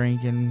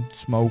 drinking,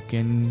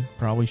 smoking,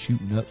 probably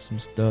shooting up some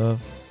stuff.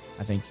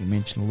 I think you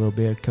mentioned a little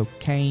bit of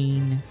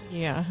cocaine.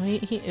 Yeah,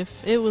 he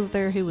if it was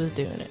there, he was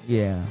doing it.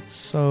 Yeah,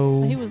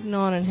 so he was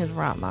not in his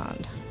right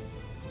mind.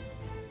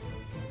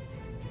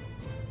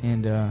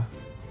 And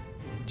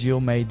Jill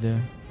made the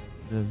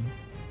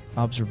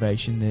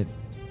observation that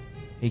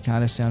he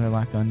kind of sounded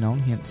like Unknown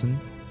Henson.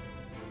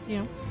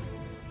 Yeah.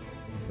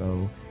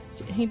 So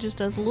he just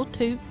does a little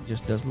toot.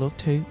 Just does a little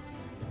toot.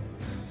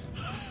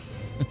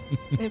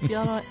 If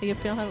y'all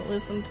haven't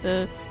listened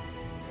to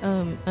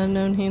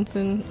Unknown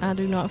Henson, I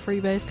Do Not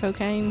Freebase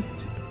Cocaine,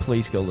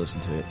 please go listen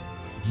to it.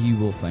 You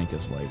will thank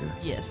us later.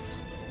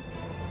 Yes.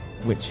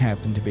 Which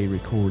happened to be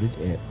recorded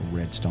at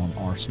Redstone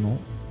Arsenal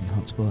in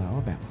Huntsville,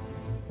 Alabama.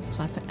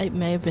 So I think it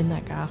may have been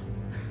that guy.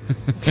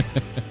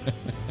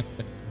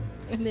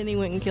 And then he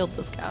went and killed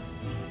this guy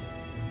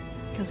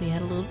because he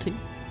had a little toot.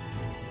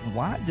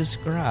 White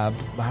described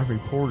by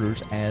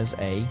reporters as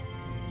a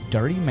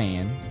dirty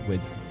man with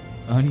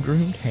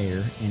ungroomed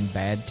hair and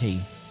bad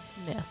teeth.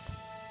 Meth.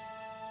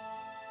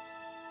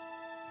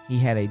 He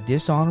had a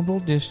dishonorable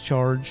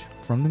discharge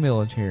from the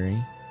military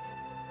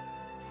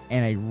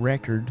and a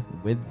record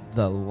with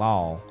the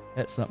law.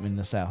 That's something in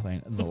the South,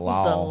 ain't it? The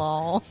law. The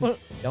law.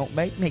 Don't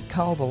make me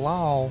call the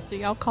law. Do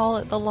y'all call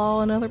it the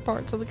law in other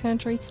parts of the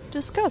country?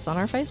 Discuss on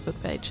our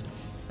Facebook page.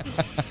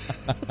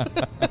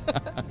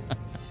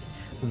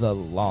 The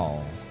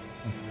law.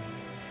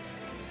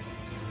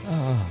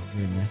 Oh,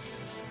 goodness.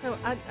 So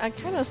I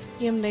kind of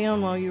skimmed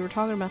down while you were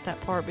talking about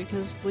that part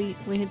because we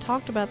had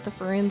talked about the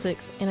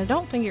forensics, and I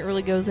don't think it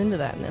really goes into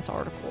that in this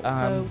article.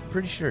 I'm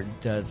pretty sure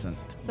it doesn't.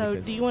 So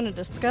do you want to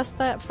discuss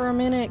that for a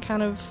minute?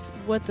 Kind of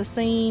what the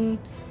scene,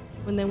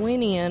 when they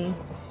went in,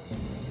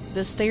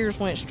 the stairs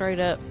went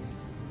straight up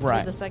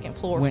to the second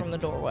floor from the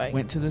doorway.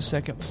 Went to the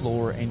second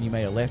floor, and you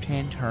made a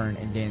left-hand turn,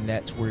 and then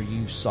that's where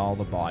you saw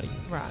the body.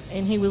 Right,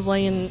 and he was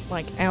laying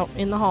like out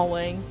in the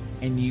hallway.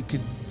 And you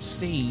could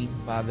see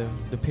by the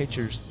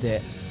pictures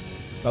that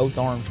both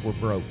arms were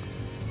broke.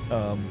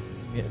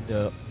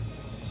 The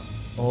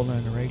ulna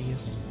and the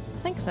radius. I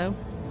think so.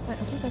 I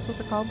think that's what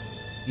they're called.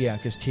 Yeah,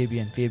 because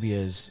tibia and fibia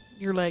is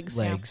your legs.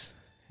 Yeah.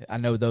 I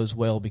know those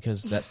well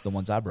because that's the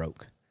ones I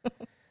broke.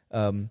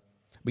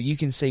 But you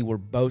can see where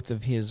both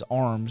of his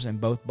arms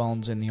and both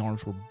bones in the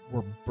arms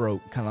were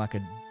broke, kind of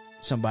like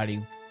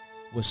somebody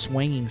was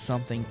swinging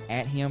something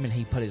at him, and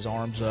he put his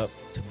arms up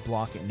to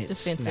block it, and it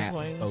Defensive snapped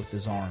wounds. both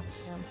his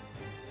arms. Yeah.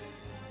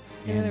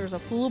 And then there was a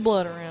pool of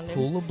blood around him.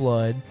 Pool of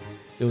blood.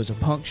 There was a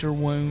puncture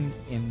wound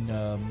in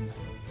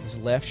his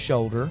left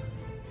shoulder,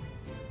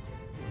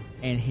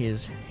 and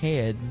his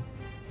head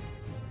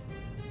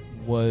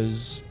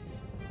was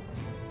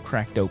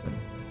cracked open.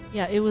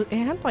 Yeah, it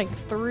had like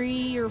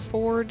 3 or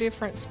 4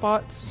 different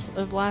spots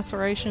of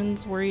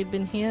lacerations where he'd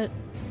been hit.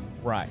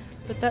 Right.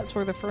 But that's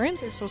where the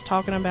forensics was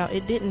talking about.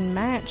 It didn't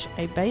match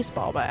a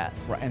baseball bat.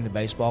 Right, and the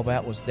baseball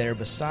bat was there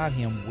beside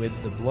him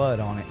with the blood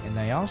on it. And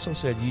they also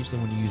said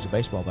usually when you use a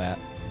baseball bat,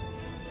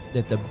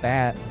 that the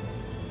bat,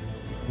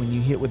 when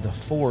you hit with the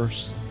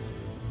force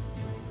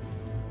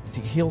to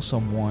kill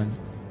someone,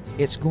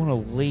 it's going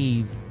to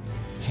leave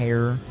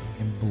hair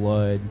and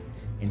blood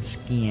and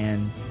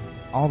skin.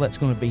 All that's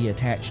going to be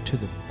attached to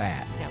the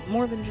bat. Yeah,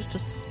 more than just a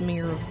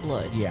smear of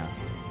blood. Yeah.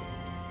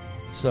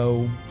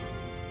 So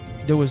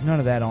there was none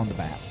of that on the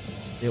bat.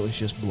 It was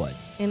just blood.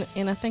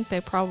 And I think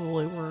they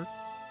probably were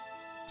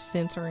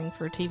censoring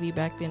for TV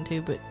back then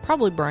too, but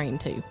probably brain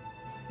too.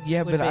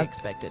 Yeah, would but be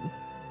expected.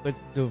 But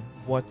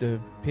what the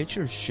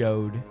pictures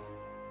showed,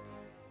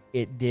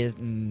 it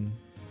didn't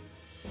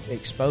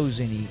expose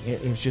any.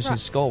 It was just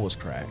his skull was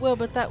cracked. Well,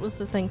 but that was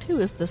the thing too,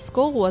 is the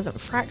skull wasn't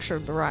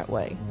fractured the right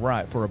way.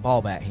 Right, for a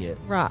ball bat hit.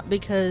 Right,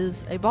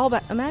 because a ball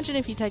bat. Imagine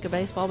if you take a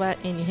baseball bat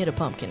and you hit a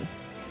pumpkin.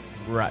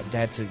 Right,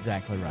 that's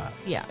exactly right.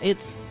 Yeah,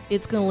 it's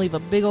going to leave a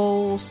big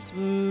old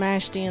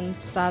smashed in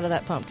side of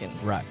that pumpkin.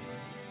 Right.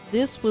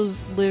 This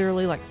was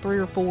literally like 3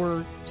 or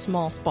 4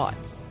 small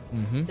spots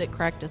that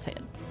cracked his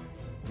head,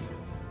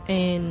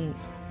 and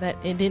that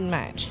it didn't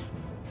match.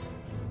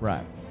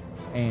 Right,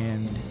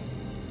 and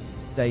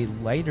they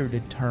later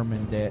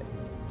determined that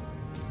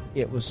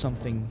it was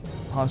something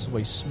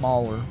possibly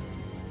smaller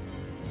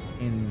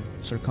in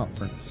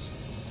circumference.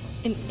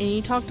 And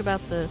he talked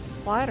about the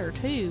splatter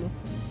too,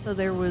 so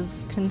there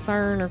was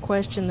concern or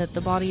question that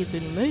the body had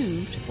been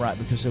moved. Right,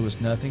 because there was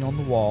nothing on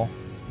the wall.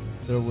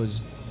 There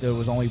was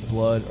only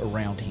blood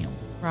around him.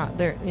 Right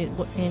there,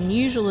 and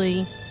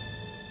usually,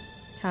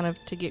 kind of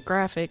to get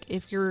graphic,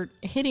 if you're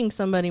hitting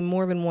somebody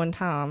more than one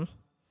time,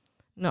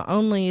 not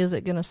only is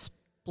it going to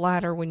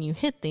splatter when you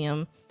hit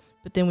them,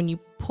 but then when you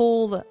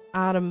pull the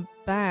item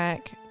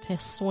back to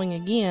swing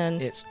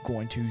again, it's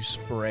going to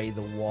spray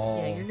the wall.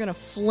 Yeah, you're going to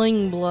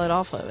fling blood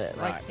off of it.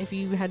 Right. Like if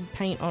you had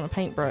paint on a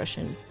paintbrush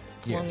and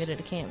flung it at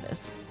a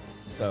canvas.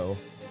 So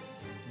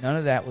none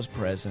of that was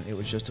present. It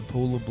was just a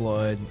pool of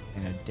blood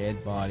and a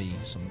dead body,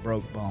 some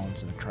broke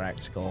bones, and a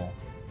cracked skull.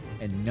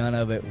 And none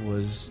of it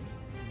was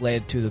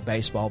led to the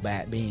baseball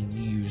bat being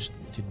used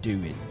to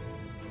do it.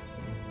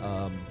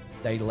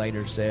 They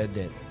later said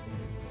that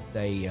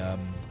they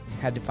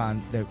had to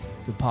find the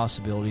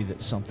possibility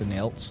that something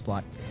else,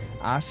 like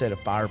I said a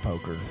fire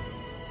poker,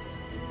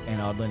 and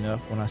oddly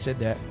enough, when I said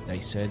that, they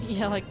said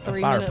like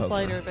 3 minutes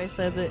later, they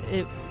said that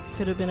it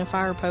could have been a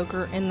fire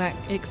poker, and that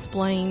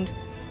explained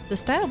the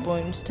stab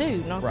wounds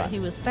too. Not that he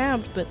was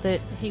stabbed, but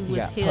that he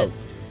was hit poked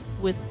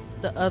with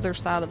the other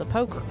side of the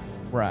poker.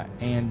 Right,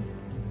 and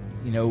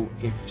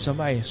if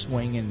somebody is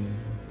swinging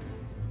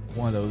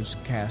one of those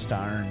cast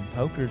iron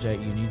pokers at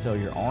you and you throw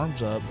your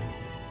arms up,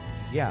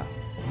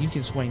 you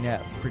can swing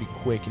that pretty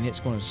quick and it's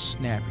going to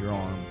snap your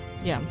arm.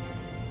 Yeah.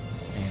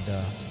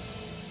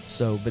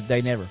 And but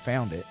they never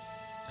found it.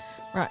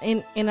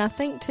 Right, and I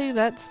think too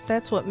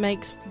that's what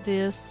makes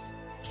this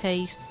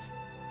case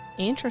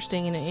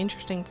interesting, and an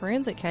interesting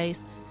forensic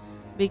case,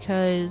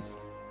 because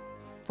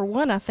for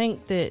one, I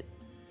think that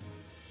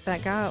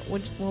guy,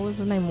 what was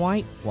his name,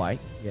 White,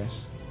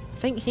 yes, I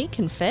think he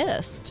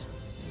confessed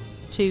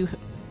to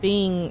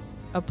being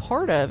a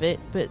part of it,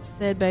 but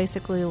said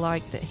basically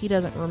like that he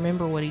doesn't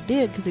remember what he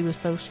did because he was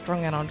so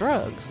strung out on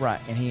drugs.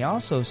 Right, and he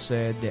also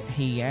said that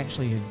he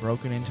actually had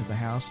broken into the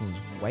house and was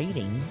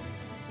waiting,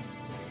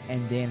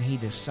 and then he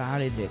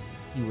decided that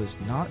he was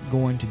not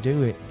going to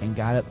do it and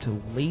got up to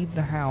leave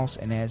the house,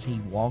 and as he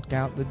walked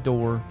out the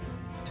door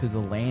to the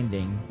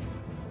landing,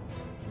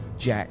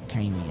 Jack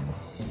came in.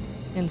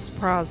 And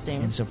surprised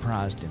him.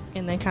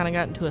 And they kind of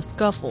got into a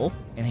scuffle.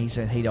 And he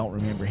said he don't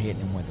remember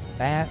hitting him with a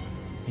bat.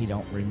 He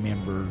don't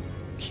remember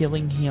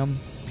killing him,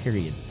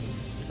 period.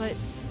 But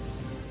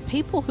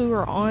people who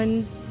are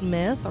on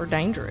meth are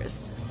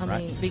dangerous. I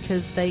mean,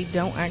 because they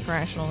don't act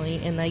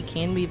rationally and they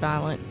can be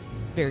violent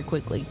very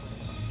quickly.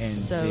 And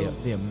so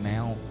the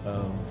amount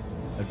of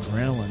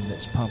adrenaline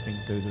that's pumping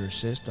through their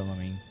system, I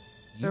mean,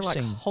 they're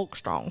like Hulk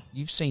strong.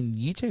 You've seen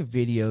YouTube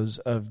videos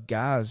of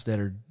guys that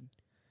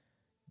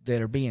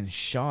are being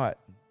shot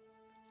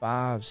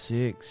 5,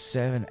 6,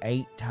 7,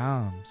 8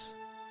 times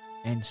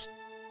and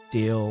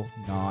still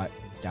not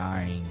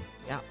dying.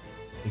 Yeah.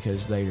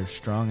 Because they are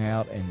strung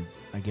out, and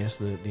I guess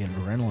the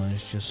adrenaline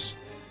is just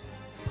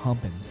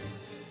pumping.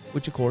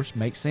 Which, of course,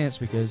 makes sense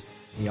because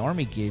the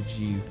Army gives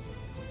you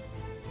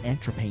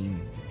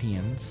atropine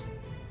pins.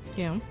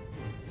 Yeah.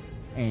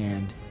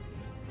 And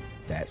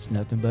that's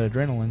nothing but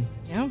adrenaline.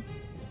 Yeah.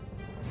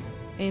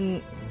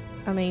 And,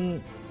 I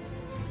mean,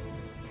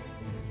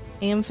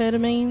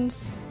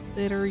 amphetamines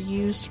that are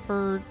used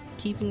for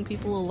keeping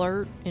people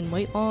alert and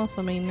weight loss,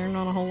 I mean, they're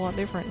not a whole lot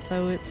different.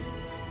 So it's...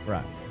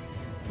 Right.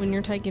 When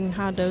you're taking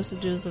high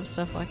dosages of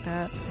stuff like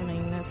that, I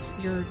mean, that's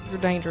you're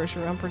dangerous,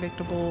 you're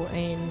unpredictable,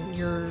 and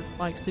you're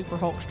like super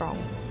Hulk strong.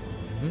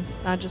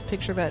 Mm-hmm. I just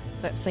picture that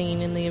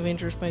scene in the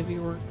Avengers movie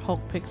where Hulk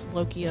picks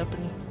Loki up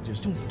and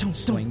just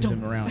swings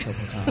him around a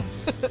couple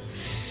times.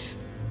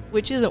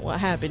 Which isn't what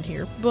happened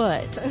here,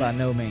 but by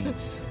no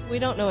means. We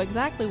don't know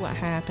exactly what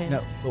happened.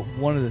 No, but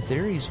one of the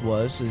theories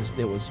is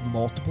there was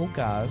multiple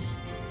guys,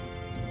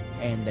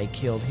 and they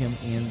killed him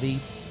in the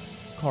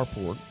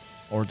carport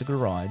or the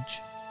garage.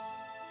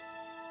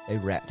 They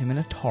wrapped him in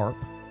a tarp,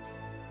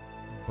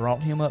 brought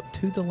him up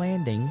to the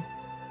landing,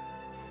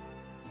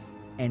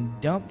 and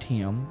dumped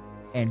him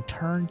and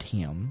turned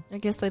him. I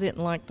guess they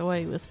didn't like the way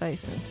he was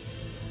facing.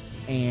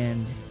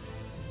 And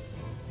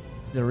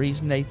the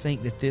reason they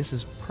think that this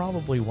is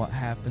probably what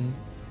happened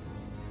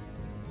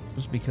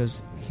was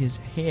because his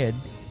head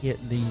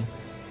hit the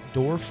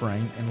door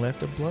frame and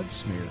left a blood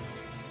smear.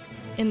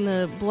 And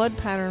the blood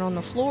pattern on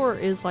the floor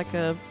is like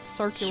a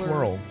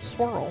circular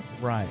swirl.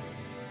 Right.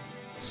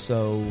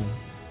 So...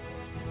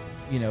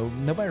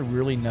 nobody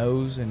really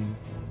knows,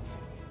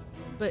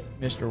 but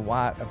Mr.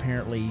 White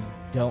apparently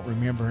don't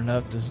remember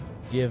enough to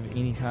give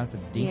any type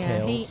of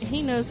details. Yeah,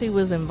 he knows he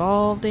was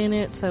involved in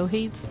it, so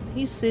he's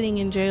sitting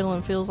in jail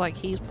and feels like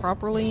he's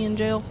properly in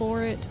jail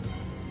for it.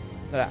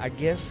 But I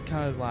guess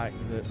kind of like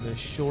the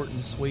short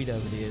and sweet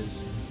of it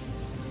is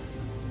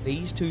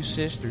these two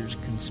sisters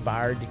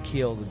conspired to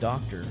kill the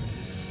doctor.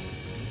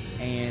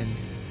 And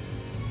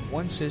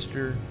one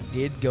sister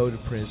did go to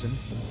prison,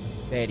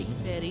 Betty.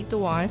 Betty, the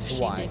wife, she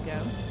did go.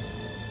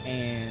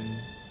 And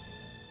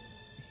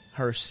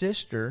her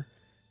sister,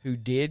 who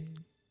did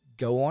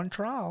go on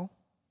trial,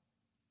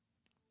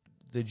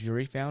 the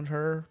jury found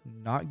her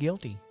not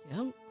guilty.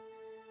 Yep.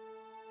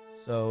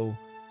 So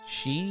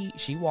she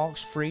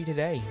walks free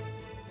today.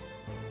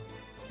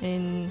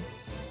 And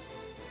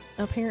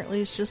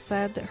apparently it's just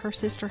sad that her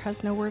sister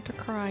has nowhere to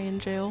cry in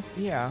jail.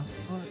 Yeah,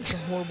 well, it's a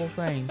horrible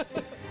thing.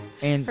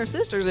 And her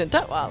sister's in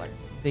Tutwiler.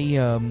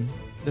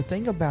 The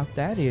thing about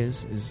that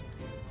is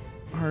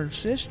her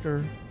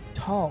sister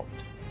taught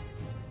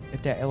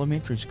at that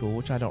elementary school,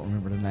 which I don't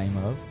remember the name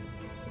of,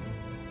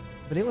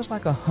 but it was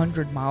like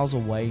 100 miles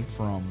away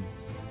from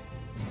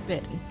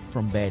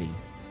Betty.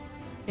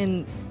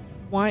 And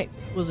White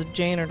was a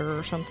janitor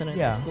or something at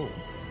the school.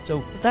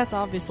 So that's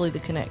obviously the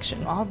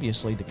connection.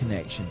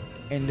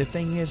 And the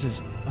thing is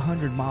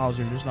 100 miles,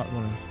 you're just not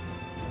going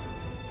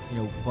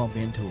to, bump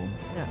into them.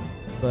 No.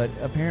 But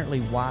apparently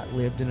White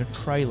lived in a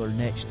trailer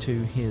next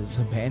to his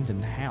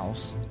abandoned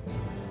house,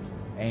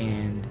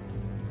 and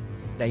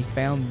they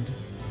found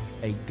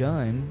a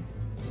gun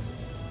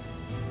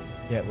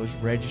that was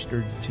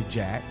registered to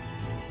Jack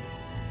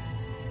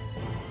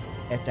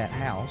at that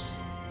house,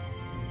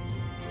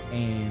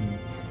 and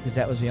because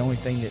that was the only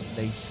thing that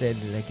they said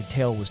that they could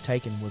tell was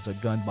taken was a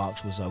gun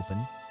box was open.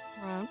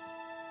 Right.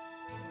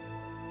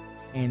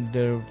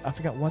 And I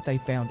forgot what they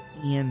found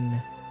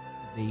in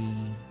the...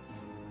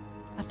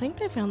 I think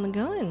they found the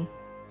gun,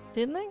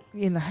 didn't they?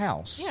 In the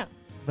house. Yeah.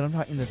 But I'm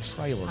not in the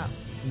trailer. Oh.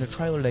 In the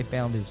trailer they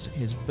found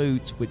his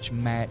boots, which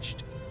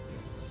matched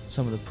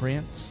some of the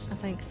prints. I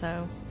think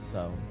so.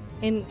 So...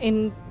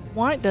 And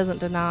White doesn't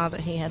deny that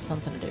he had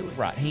something to do with it.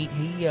 Right. He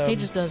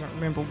just doesn't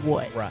remember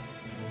what. Right.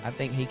 I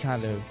think he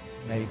kind of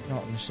may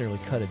not necessarily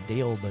cut a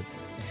deal, but...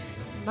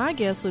 My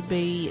guess would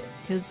be,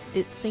 because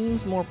it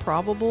seems more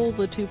probable,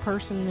 the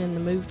two-person in the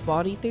moved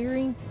body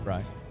theory.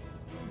 Right.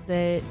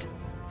 That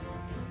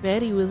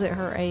Betty was at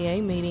her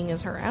AA meeting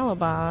as her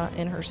alibi,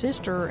 and her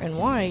sister and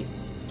White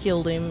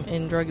killed him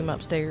and drug him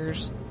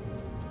upstairs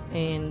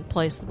and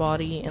placed the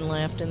body and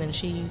left, and then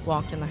she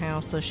walked in the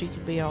house so she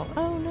could be all,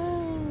 oh no.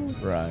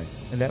 Right.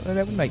 And that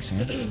would make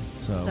sense.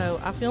 So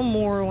I feel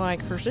more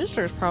like her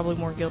sister is probably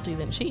more guilty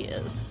than she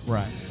is.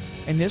 Right.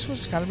 And this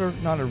was kind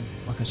of not a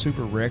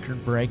super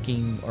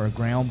record-breaking or a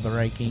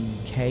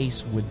groundbreaking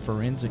case with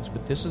forensics,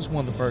 but this is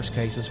one of the first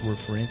cases where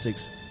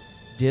forensics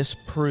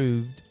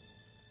disproved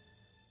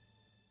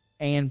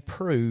and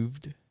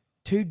proved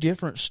two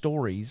different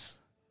stories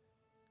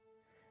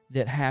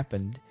that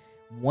happened.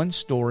 One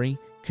story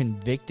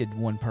convicted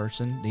one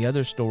person. The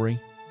other story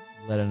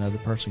let another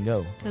person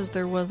go. Because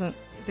there was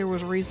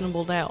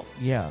reasonable doubt.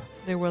 Yeah.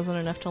 There wasn't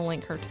enough to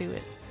link her to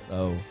it.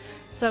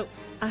 So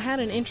I had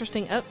an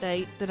interesting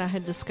update that I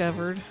had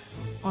discovered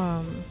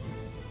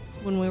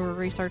when we were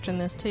researching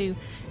this too,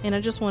 and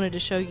I just wanted to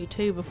show you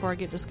too before I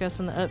get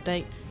discussing the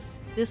update.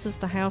 This is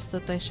the house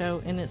that they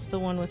show, and it's the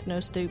one with no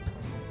stoop.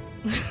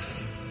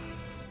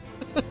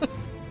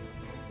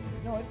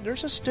 No,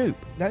 there's a stoop.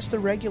 That's the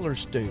regular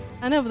stoop.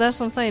 I know, but that's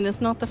what I'm saying.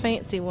 It's not the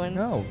fancy one.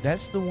 No,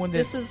 that's the one that...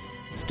 This is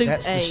stoop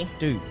that's A. The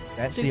stoop.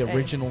 That's Stoop the A.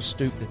 original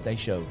stoop that they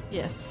showed.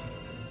 Yes.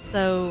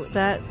 So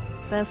that's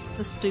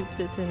the stoop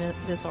that's in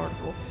this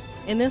article.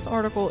 And this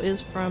article is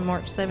from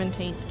March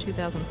 17th,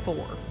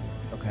 2004.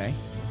 Okay.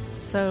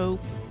 So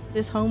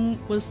this home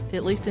was,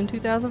 at least in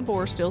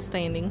 2004, still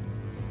standing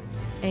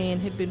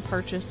and had been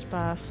purchased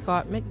by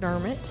Scott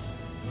McDermott.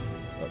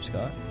 What's up,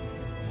 Scott?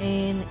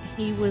 And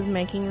he was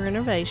making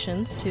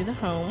renovations to the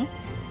home.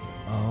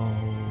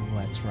 Oh,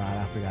 that's right.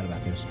 I forgot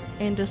about this.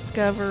 And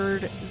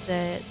discovered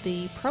that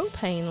the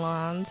propane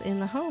lines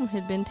in the home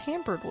had been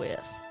tampered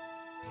with.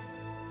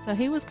 So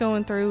he was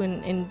going through,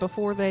 and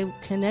before they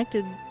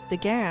connected the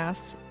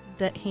gas,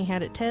 that he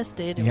had it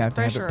tested and you have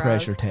to have a pressurized.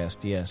 pressure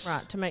test, yes.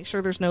 Right, to make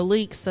sure there's no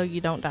leaks so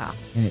you don't die.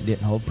 And it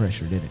didn't hold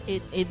pressure, did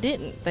it? It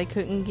didn't. They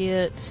couldn't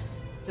get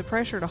the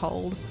pressure to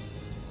hold.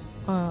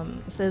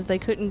 It says they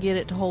couldn't get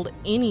it to hold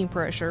any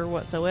pressure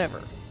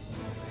whatsoever.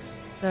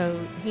 So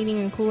heating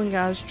and cooling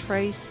guys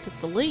traced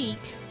the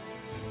leak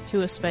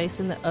to a space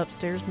in the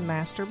upstairs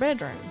master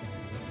bedroom.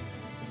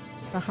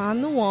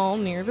 Behind the wall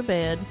near the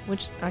bed,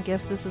 which I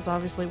guess this is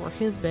obviously where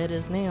his bed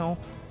is now.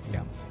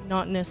 Yeah.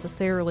 Not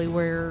necessarily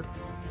where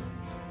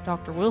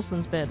Dr.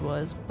 Wilson's bed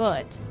was,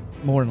 but...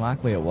 More than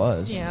likely it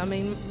was. Yeah, I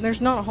mean,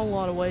 there's not a whole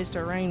lot of ways to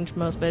arrange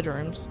most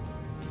bedrooms.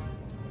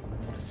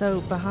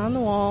 So behind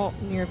the wall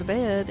near the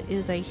bed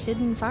is a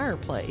hidden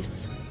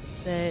fireplace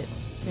that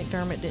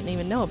McDermott didn't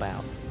even know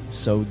about.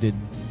 So did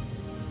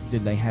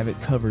they have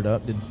it covered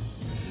up? Did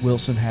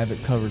Wilson have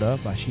it covered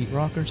up by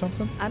sheetrock or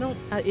something?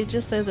 It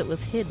just says it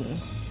was hidden.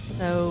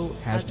 So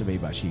has to be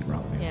by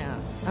sheetrock. Yeah.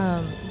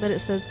 But it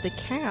says the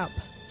cap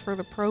for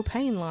the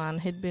propane line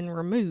had been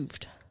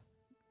removed.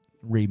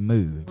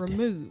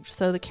 Removed.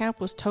 So the cap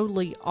was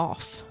totally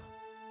off.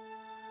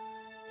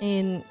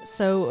 And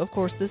so, of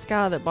course, this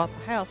guy that bought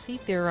the house, he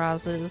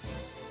theorizes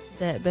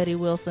that Betty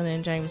Wilson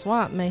and James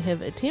White may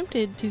have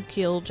attempted to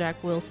kill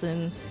Jack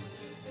Wilson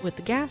with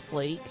the gas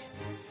leak.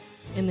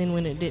 And then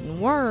when it didn't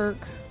work...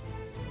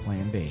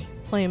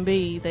 Plan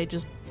B, they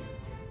just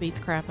beat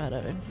the crap out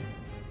of him.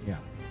 Yeah.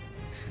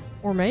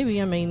 Or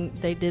maybe,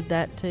 they did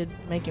that to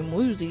make him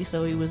woozy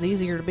so he was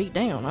easier to beat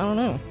down. I don't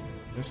know.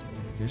 This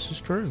is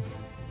true.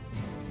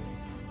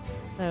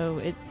 So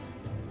it...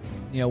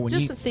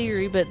 just a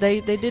theory, but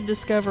they did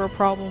discover a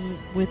problem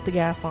with the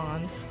gas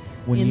lines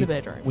in the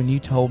bedroom. When you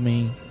told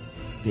me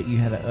that you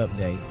had an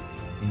update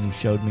and you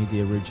showed me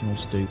the original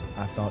stoop,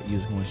 I thought you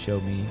was going to show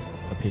me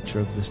a picture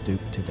of the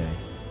stoop today.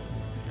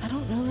 I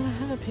don't know that I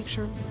have a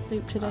picture of the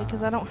stoop today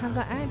because I don't have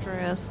the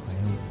address.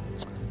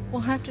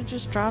 We'll have to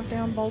just drive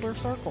down Boulder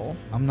Circle.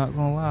 I'm not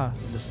going to lie.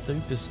 The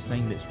stoop is the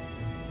thing that...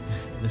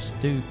 the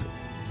stoop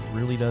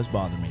really does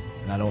bother me,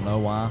 and I don't know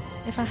why.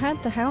 If I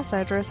had the house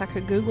address, I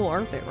could Google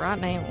Earth it right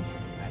now.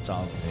 That's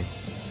all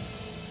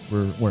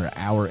good. We're an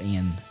hour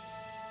in.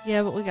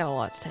 Yeah, but we got a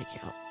lot to take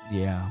out.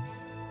 Yeah.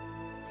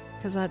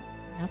 Because I've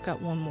got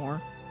one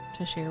more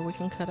to share. We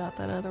can cut out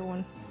that other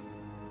one.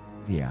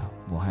 Yeah,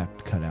 we'll have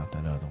to cut out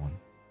that other one.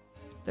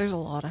 There's a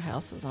lot of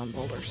houses on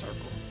Boulder Circle.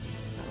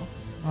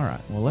 So. All right.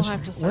 Well,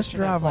 let's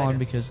drive on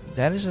because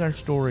that is our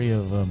story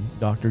of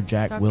Dr.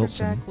 Jack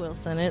Wilson. Dr. Jack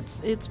Wilson.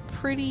 It's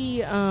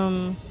pretty,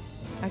 I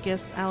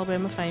guess,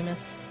 Alabama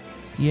famous.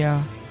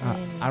 Yeah,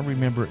 I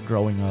remember it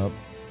growing up.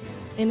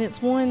 And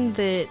it's one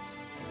that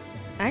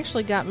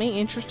actually got me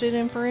interested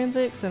in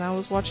forensics, and I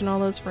was watching all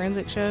those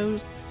forensic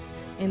shows,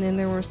 and then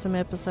there were some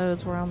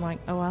episodes where I'm like,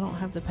 oh, I don't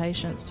have the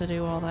patience to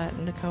do all that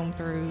and to comb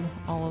through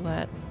all of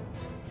that.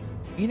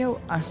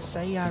 I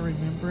say I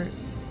remember it,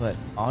 but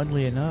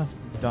oddly enough,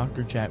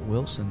 Dr. Jack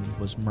Wilson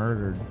was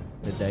murdered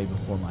the day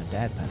before my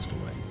dad passed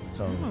away.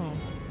 So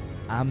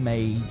I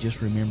may just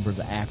remember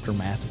the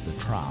aftermath of the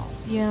trial.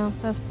 Yeah,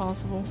 that's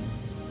possible.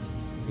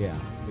 Yeah,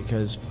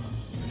 because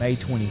May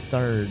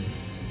 23rd,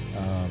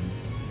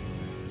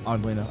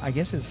 oddly enough, I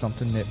guess it's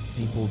something that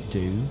people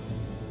do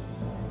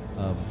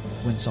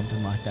when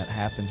something like that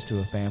happens to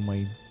a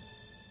family.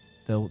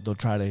 They'll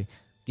try to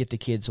get the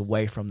kids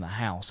away from the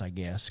house, I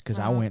guess, because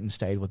I went and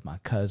stayed with my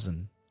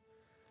cousin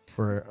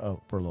for a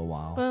little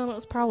while. Well, it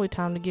was probably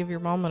time to give your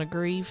mama to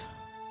grieve.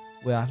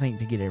 Well, I think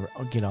to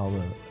get all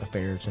the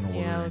affairs in order.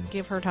 Yeah,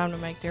 give her time to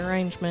make the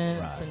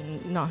arrangements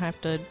and not have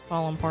to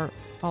fall apart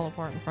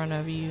in front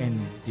of you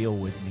and deal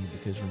with me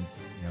because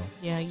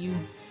Yeah, you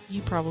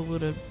probably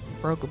would have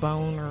broke a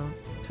bone or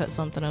cut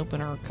something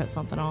open or cut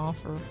something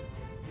off or.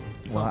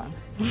 Well,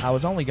 I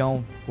was only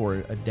gone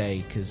for a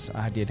day because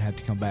I did have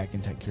to come back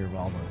and take care of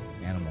all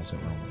the animals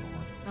that were on the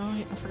farm. Oh,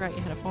 I forgot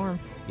you had a farm.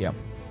 Yep.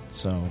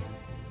 So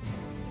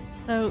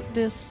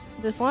this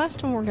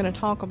last one we're going to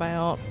talk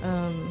about,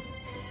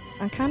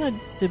 I kind of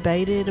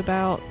debated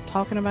about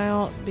talking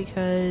about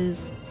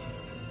because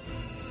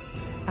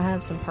I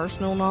have some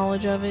personal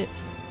knowledge of it,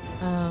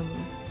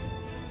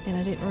 and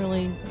I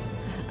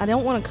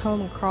don't want to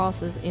come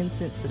across as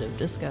insensitive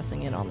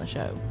discussing it on the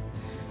show.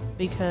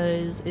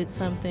 Because it's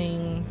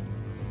something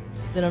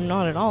that I'm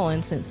not at all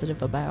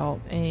insensitive about,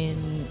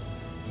 and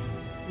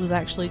was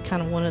actually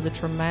kind of one of the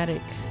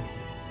traumatic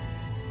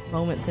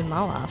moments in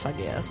my life, I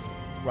guess.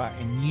 Right,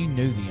 and you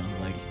knew the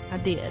young lady. I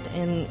did,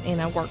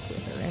 and I worked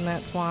with her, and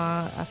that's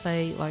why I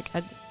say, I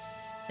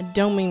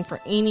don't mean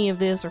for any of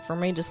this or for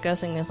me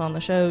discussing this on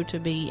the show to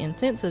be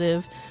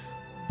insensitive,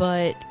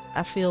 but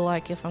I feel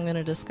like if I'm going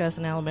to discuss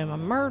an Alabama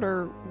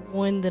murder,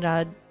 one that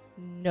I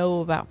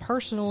know about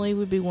personally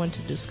would be one to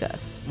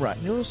discuss. Right.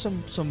 There were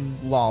some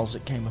laws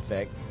that came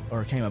about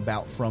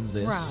from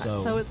this.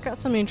 Right. So it's got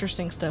some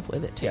interesting stuff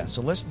with it too. Yeah.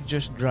 So let's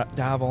just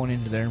dive on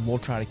into there, and we'll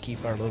try to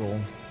keep our little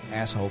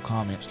asshole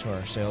comments to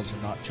ourselves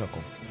and not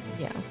chuckle.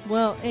 Yeah.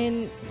 Well,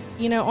 and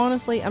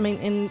honestly,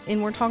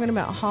 and we're talking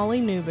about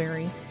Holly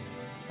Newberry.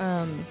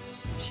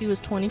 She was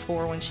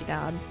 24 when she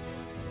died,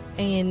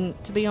 and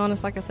to be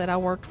honest, like I said, I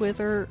worked with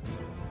her.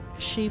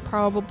 She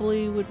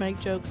probably would make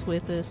jokes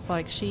with us.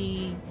 Like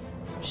she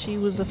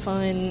was a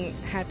fun,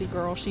 happy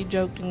girl. She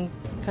joked and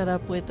cut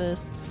up with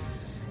us.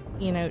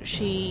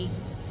 She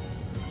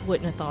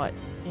wouldn't have thought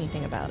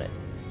anything about it.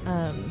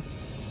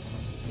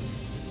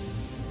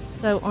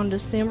 So on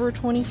December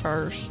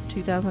 21st,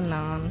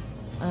 2009,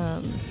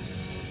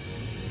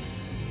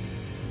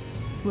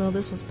 well,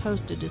 this was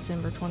posted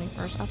December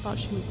 21st. I thought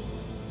she would...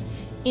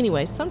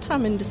 Anyway,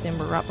 sometime in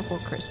December, right before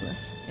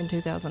Christmas in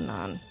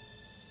 2009,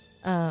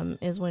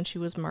 is when she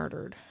was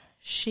murdered.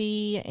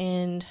 She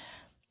and...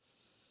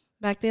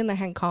 Back then, they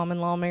had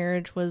common law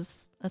marriage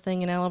was a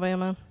thing in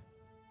Alabama.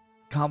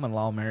 Common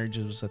law marriage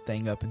was a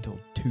thing up until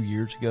 2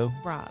 years ago.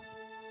 Right.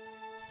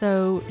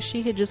 So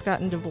she had just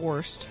gotten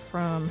divorced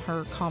from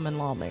her common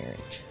law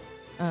marriage.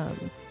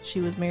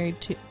 She was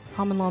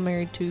common law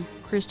married to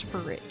Christopher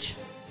Rich.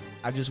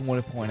 I just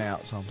want to point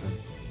out something.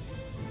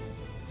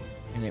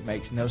 and it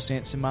makes no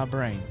sense in my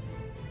brain.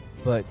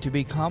 But to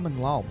be common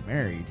law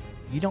married,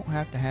 you don't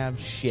have to have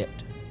shit.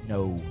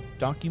 No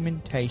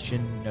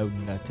documentation, no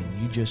nothing.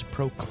 You just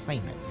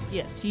proclaim it.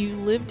 Yes, you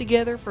lived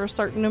together for a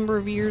certain number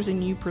of years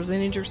and you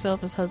presented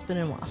yourself as husband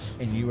and wife.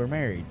 And you were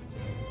married.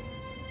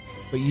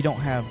 But you don't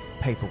have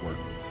paperwork.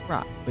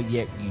 Right. But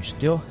yet you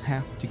still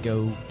have to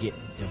go get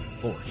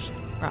divorced.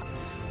 Right.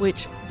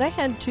 Which they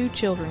had 2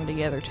 children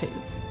together too.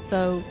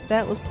 So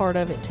that was part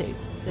of it too.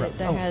 That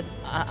they had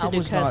to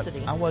do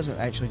custody. I wasn't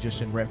actually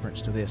just in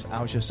reference to this.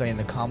 I was just saying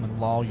the common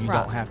law, you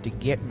don't have to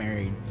get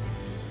married,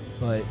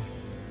 but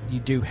you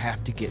do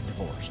have to get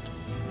divorced.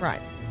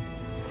 Right.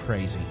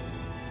 Crazy.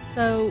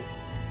 So,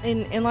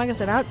 and like I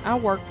said, I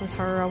worked with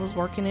her. I was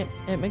working at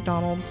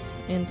McDonald's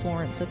in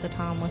Florence at the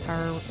time with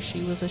her.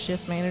 She was a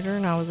shift manager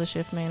and I was a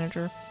shift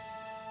manager.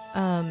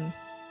 And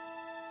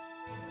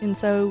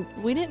so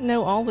we didn't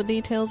know all the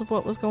details of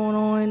what was going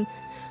on,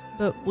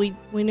 but we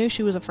knew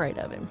she was afraid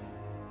of him.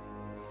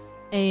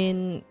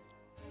 And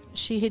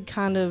she had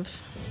kind of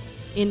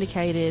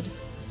indicated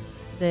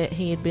that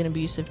he had been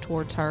abusive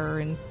towards her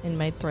and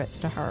made threats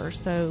to her.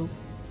 So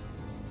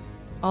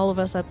all of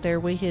us up there,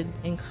 we had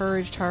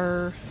encouraged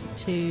her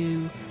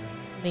to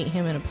meet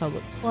him in a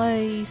public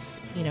place,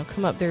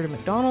 come up there to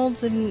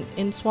McDonald's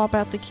and swap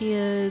out the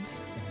kids,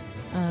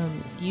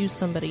 use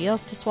somebody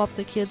else to swap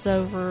the kids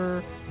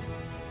over,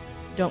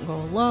 don't go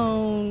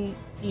alone,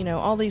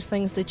 all these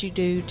things that you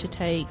do to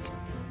take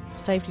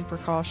safety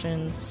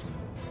precautions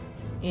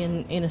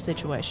in a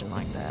situation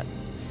like that.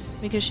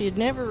 Because she had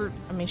never,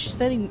 she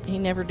said he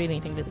never did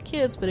anything to the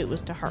kids, but it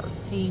was to her.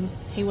 He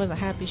wasn't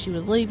happy she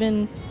was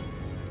leaving,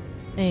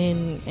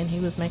 and he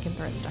was making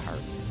threats to her.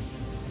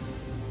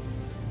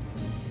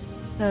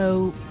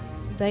 So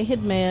they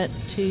had met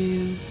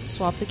to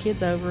swap the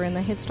kids over, and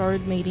they had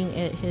started meeting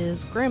at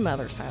his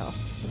grandmother's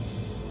house,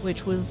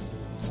 which was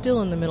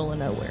still in the middle of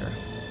nowhere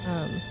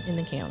in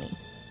the county.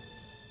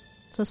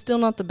 So still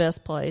not the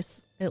best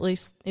place. At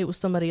least it was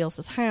somebody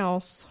else's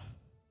house.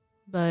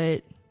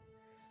 But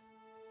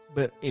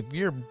if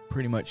you're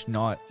pretty much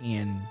not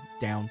in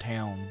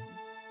downtown,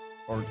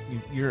 or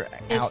you're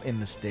out in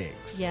the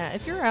sticks. Yeah,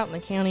 if you're out in the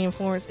county in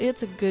Florence,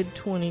 it's a good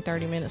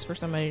 20-30 minutes for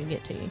somebody to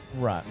get to you.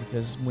 Right,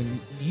 because when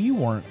you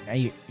weren't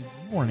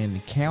in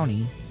the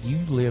county, you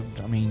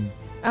lived,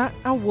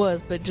 I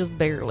was, but just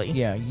barely.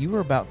 Yeah, you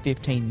were about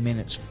 15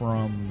 minutes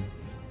from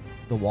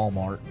the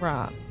Walmart.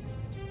 Right.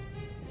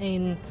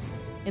 And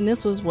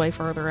this was way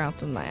further out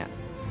than that.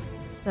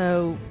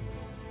 So...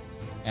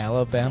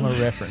 Alabama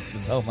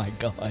references. Oh my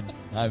God.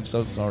 I'm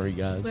so sorry,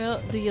 guys. Well,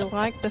 do you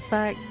like the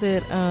fact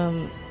that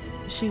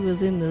she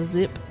was in the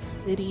Zip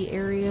City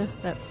area?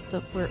 That's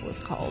where it was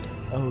called.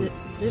 Oh,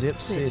 Zip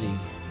City.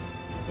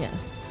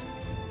 Yes.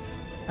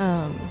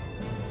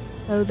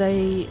 So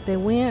they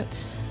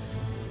went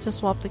to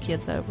swap the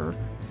kids over,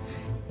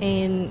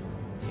 and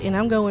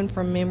I'm going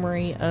from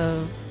memory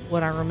of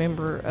what I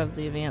remember of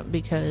the event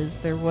because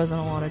there wasn't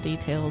a lot of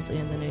details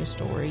in the news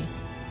story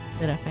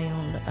that I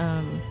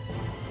found.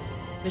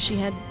 But she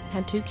had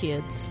 2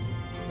 kids.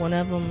 One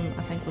of them,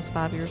 I think, was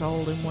 5 years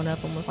old, and one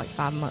of them was like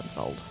 5 months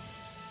old.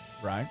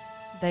 Right.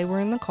 They were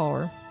in the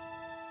car.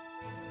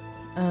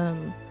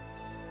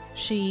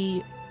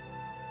 She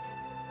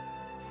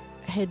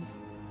had...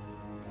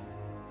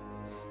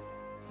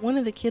 One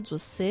of the kids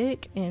was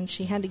sick, and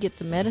she had to get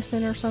the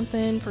medicine or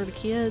something for the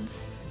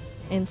kids.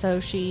 And so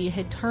she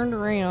had turned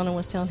around and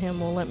was telling him,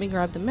 well, let me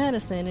grab the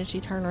medicine. And she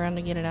turned around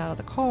to get it out of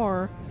the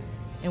car.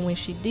 And when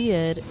she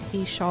did,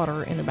 he shot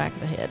her in the back of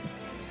the head.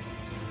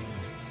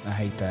 I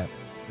hate that.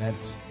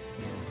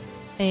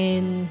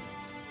 And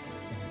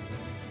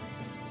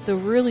the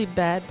really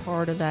bad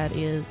part of that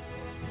is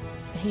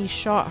he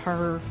shot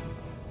her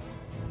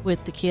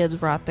with the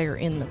kids right there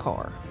in the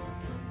car.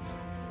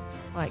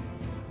 Like,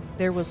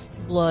 there was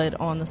blood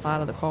on the side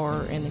of the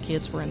car and the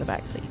kids were in the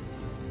back seat.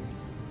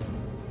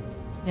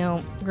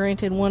 Now,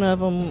 granted, one of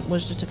them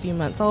was just a few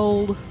months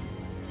old,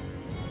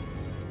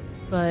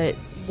 but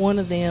one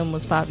of them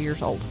was 5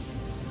 years old.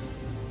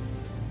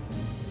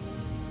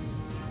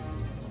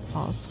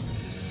 Pause.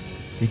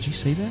 Did you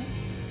see that?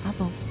 I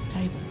bumped the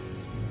table.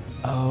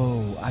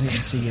 Oh, I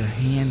didn't see your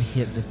hand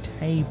hit the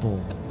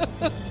table.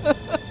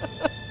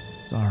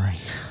 Sorry.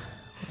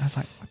 I was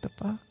like, what the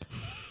fuck?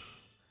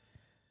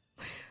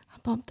 I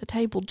bumped the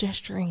table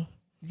gesturing.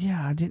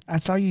 Yeah, I did. I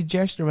saw you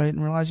gesture, but I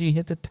didn't realize you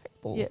hit the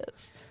table.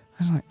 Yes.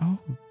 I was like, oh,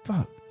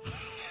 fuck.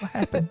 What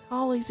happened?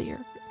 Ollie's here.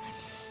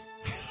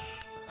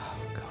 Oh,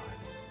 God.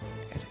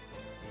 Edit.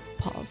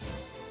 Pause.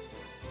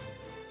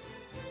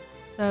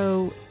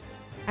 So,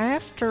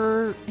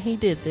 after he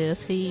did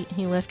this, he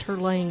left her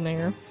laying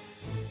there,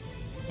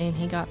 and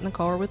he got in the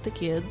car with the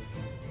kids,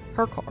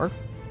 her car,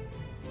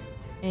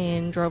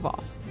 and drove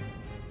off.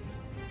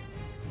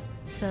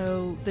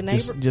 So the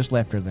neighbor just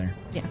left her there.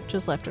 Yeah,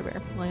 just left her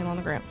there, laying on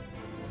the ground.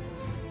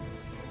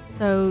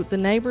 So the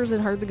neighbors had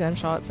heard the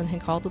gunshots and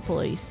had called the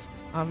police.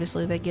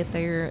 Obviously, they get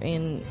there,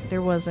 and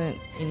there wasn't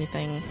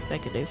anything they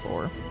could do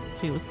for her.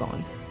 She was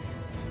gone.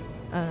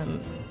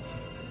 And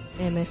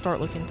they start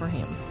looking for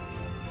him.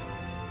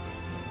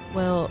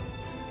 Well,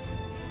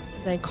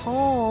 they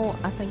call,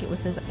 I think it was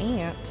his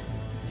aunt,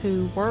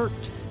 who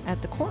worked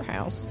at the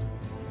courthouse.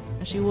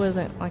 And she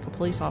wasn't like a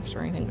police officer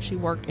or anything, but she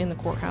worked in the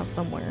courthouse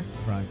somewhere.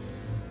 Right.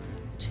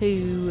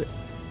 To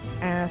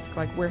ask,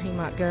 like, where he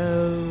might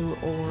go,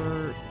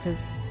 or,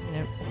 because,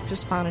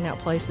 just finding out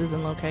places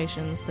and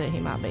locations that he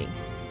might be.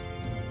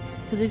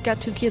 Because he's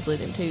got 2 kids with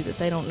him, too, that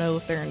they don't know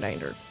if they're in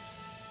danger.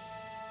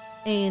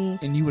 And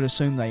you would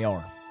assume they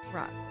are.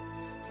 Right.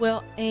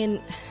 Well, and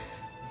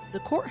the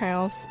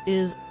courthouse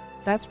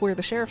that's where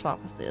the sheriff's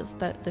office is.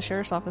 That the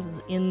sheriff's office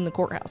is in the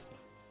courthouse.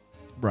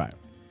 Right.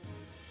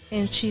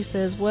 And she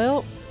says,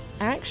 well,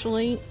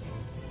 actually,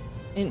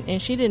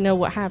 and she didn't know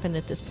what happened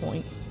at this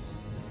point.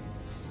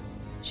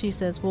 She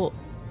says, well,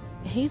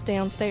 he's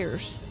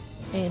downstairs,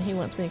 and he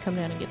wants me to come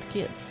down and get the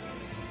kids.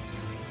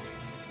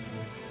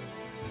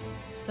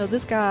 So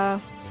this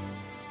guy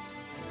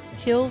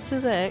kills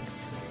his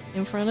ex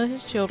in front of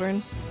his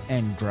children.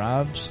 And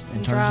drives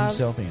and turns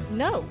himself in.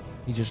 No.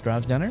 He just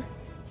drives down there?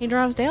 He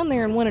drives down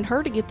there and wanted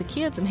her to get the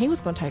kids, and he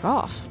was going to take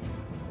off.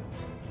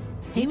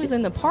 He was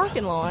in the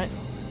parking lot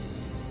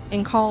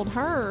and called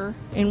her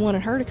and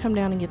wanted her to come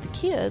down and get the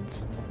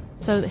kids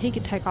so that he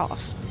could take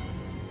off.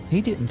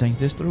 He didn't think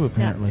this through,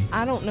 apparently.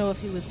 Now, I don't know if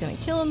he was going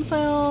to kill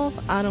himself.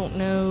 I don't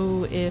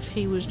know if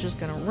he was just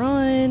going to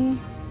run.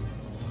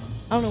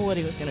 I don't know what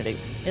he was going to do.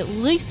 At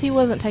least he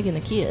wasn't taking the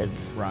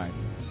kids. Right.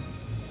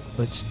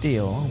 But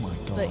still, oh my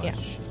gosh. But yeah,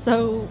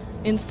 so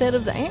instead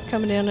of the aunt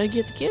coming down to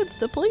get the kids,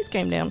 the police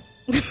came down.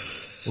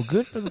 Well,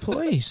 good for the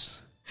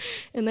police.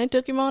 And they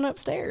took him on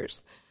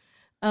upstairs.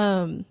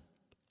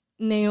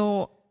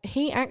 Now,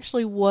 he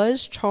actually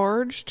was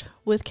charged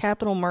with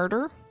capital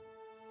murder.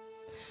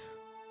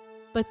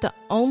 But the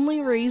only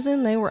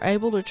reason they were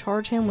able to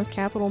charge him with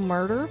capital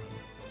murder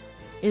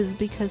is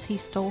because he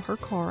stole her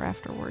car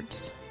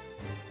afterwards.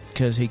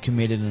 Because he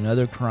committed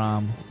another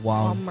crime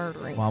while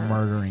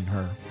murdering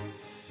her.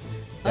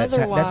 That's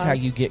how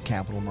you get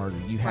capital murder.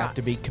 You have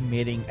to be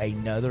committing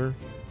another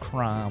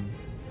crime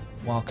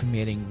while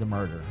committing the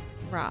murder.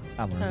 Right.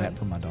 I learned that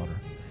from my daughter.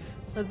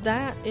 So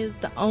that is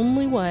the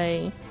only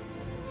way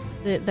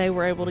that they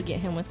were able to get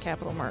him with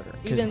capital murder.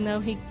 Even though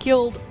he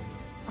killed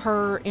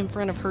her in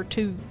front of her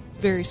 2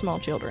 very small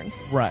children.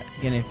 Right.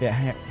 And if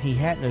he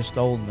hadn't have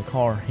stolen the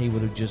car, he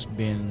would have just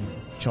been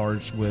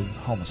charged with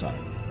homicide.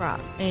 Right.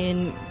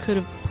 And could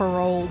have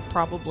paroled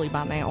probably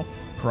by now.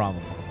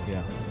 Probably,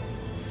 yeah.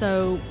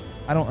 So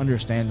I don't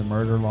understand the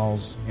murder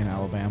laws in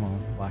Alabama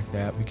like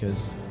that,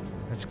 because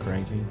that's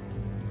crazy.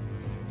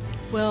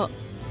 Well,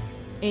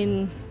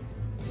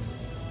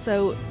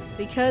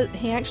 because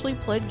he actually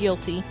pled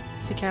guilty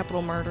to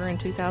capital murder in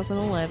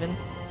 2011,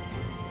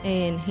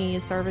 and he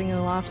is serving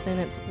a life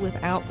sentence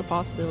without the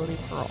possibility of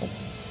parole.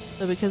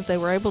 So because they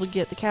were able to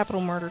get the capital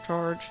murder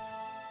charge,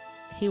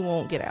 he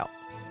won't get out.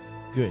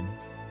 Good.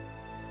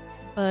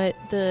 But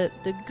the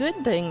good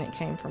thing that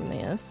came from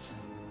this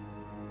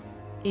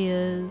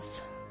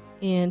is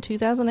in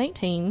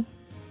 2018,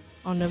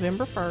 on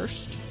November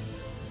 1st,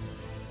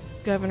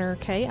 Governor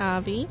Kay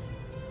Ivey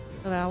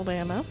of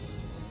Alabama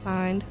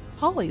signed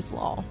Hawley's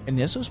Law. And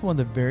this was one of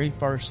the very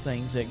first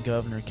things that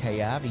Governor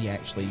Kay Ivey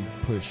actually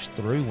pushed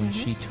through when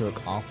she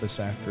took office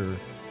after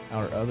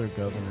our other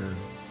governor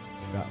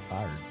got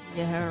fired.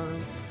 Yeah, or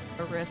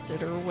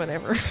arrested or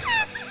whatever.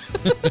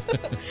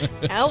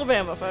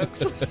 Alabama,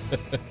 folks.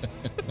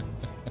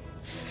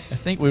 I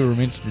think we were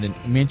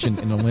mentioned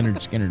in the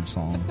Leonard Skinner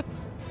song.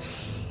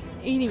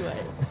 Anyways,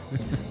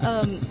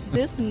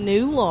 this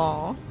new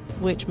law,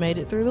 which made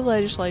it through the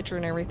legislature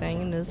and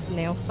everything and is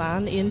now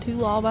signed into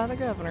law by the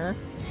governor,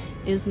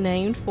 is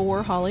named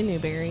for Holly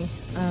Newberry,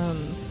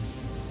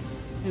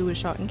 who was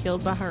shot and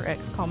killed by her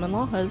ex-common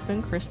law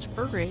husband,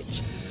 Christopher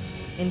Rich,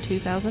 in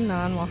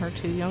 2009 while her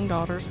 2 young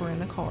daughters were in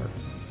the car.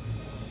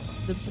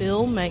 The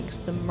bill makes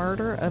the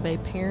murder of a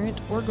parent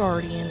or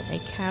guardian a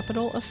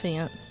capital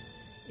offense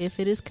if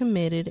it is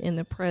committed in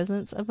the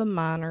presence of a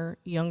minor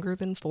younger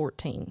than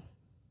 14.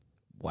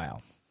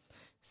 Wow.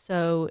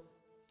 So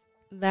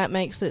that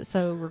makes it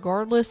so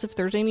regardless if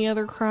there's any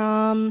other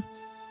crime...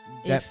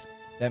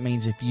 That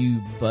means if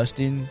you bust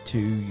into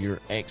your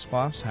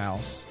ex-wife's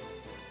house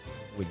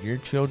with your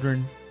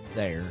children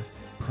there,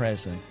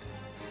 present,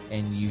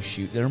 and you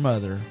shoot their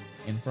mother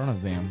in front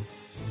of them,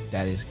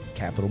 that is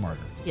capital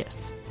murder.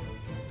 Yes.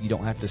 You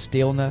don't have to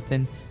steal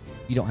nothing.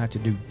 You don't have to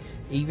do...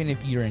 Even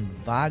if you're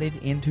invited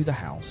into the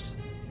house,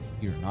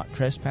 you're not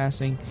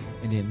trespassing,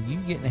 and then you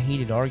get in a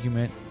heated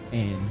argument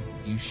and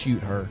you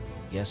shoot her,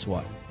 guess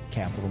what?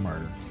 Capital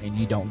murder. And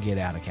you don't get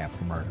out of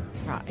capital murder.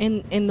 Right.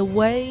 And the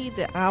way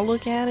that I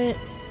look at it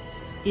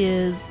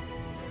is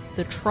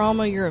the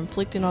trauma you're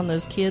inflicting on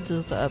those kids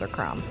is the other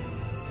crime.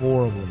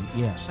 Horribly,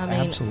 yes, I mean,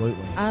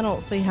 absolutely. I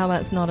don't see how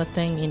that's not a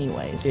thing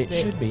anyways. It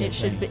should be It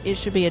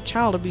should be a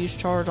child abuse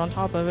charge on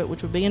top of it,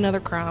 which would be another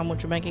crime,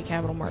 which would make it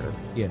capital murder.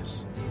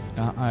 Yes.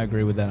 I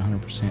agree with that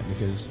 100%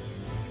 because,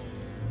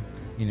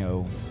 you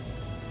know,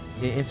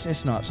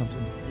 it's not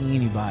something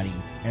anybody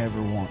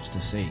ever wants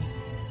to see.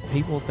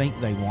 People think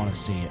they want to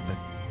see it, but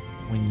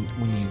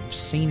when you've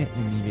seen it,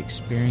 when you've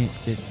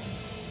experienced it,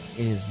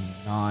 it is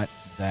not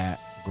that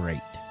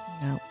great.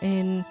 No,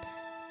 and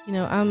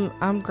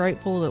I'm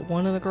grateful that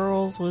one of the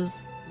girls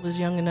was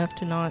young enough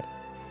to not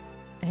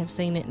have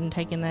seen it and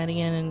taken that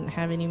in and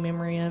have any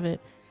memory of it.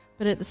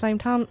 But at the same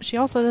time, she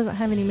also doesn't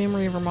have any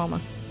memory of her mama.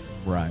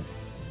 Right.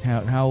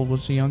 How old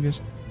was the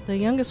youngest? The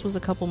youngest was a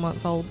couple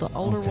months old. The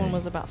older Okay. one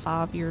was about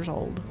 5 years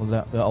old.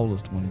 Well, the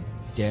oldest one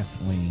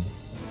definitely.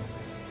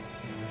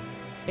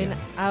 And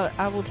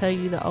I will tell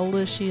you, the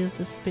oldest, she is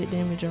the spit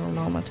image of her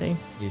mama too.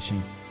 Is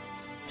she?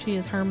 She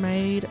is her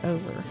maid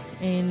over.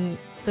 And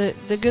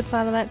the good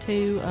side of that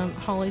too,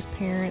 Holly's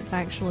parents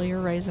actually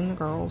are raising the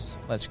girls.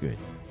 That's good.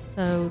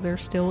 So they're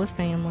still with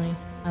family.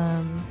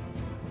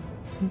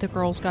 The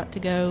girls got to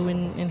go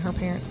and her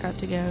parents got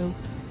to go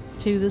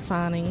to the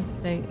signing.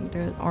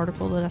 The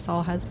article that I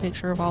saw has a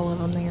picture of all of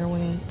them there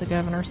when the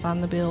governor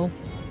signed the bill.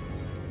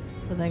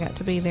 So they got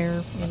to be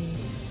there.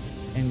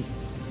 And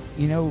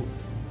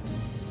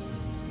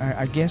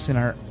I guess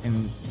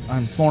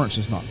Florence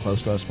is not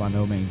close to us by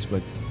no means,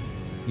 but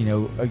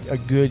a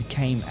good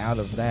came out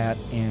of that.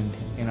 And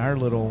in our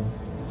little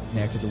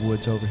neck of the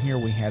woods over here,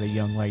 we had a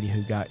young lady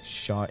who got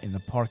shot in the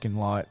parking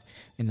lot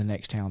in the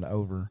next town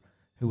over,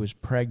 who was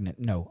pregnant.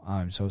 No,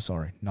 I'm so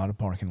sorry, not a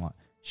parking lot.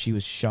 She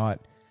was shot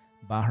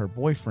by her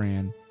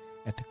boyfriend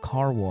at the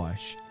car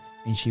wash,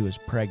 and she was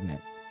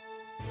pregnant.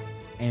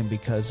 And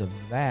because of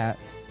that,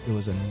 there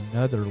was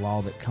another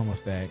law that come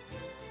effect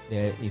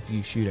that if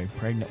you shoot a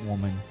pregnant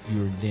woman,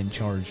 you are then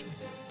charged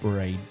for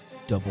a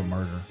double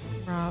murder.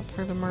 Right,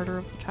 for the murder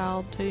of the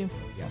child too.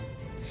 Yeah.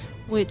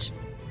 Which,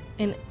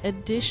 an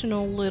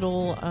additional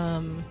little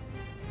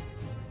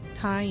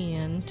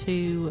tie-in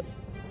to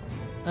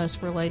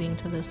us relating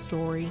to this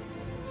story,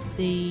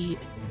 the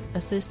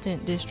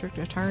assistant district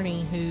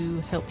attorney who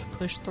helped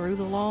push through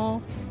the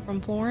law from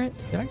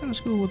Florence, Did I go to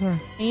school with her?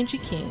 Angie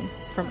King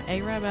from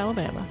Arab,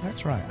 Alabama.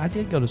 That's right. I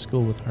did go to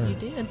school with her. You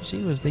did.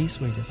 She was the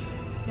sweetest.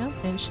 Yeah,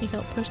 and she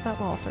helped push that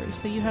law through,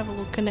 so you have a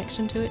little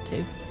connection to it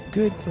too.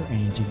 Good for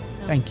Angie.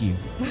 Yeah. Thank you.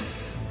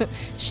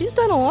 She's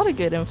done a lot of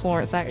good in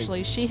Florence,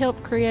 actually. She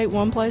helped create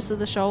One Place of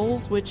the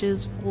Shoals, which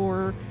is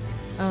for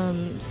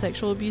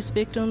sexual abuse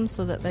victims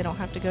so that they don't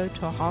have to go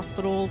to a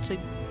hospital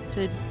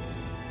to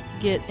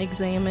get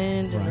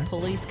examined, and Right. the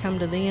police come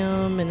to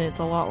them, and it's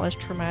a lot less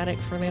traumatic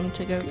for them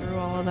to go through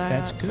all of that.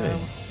 That's good.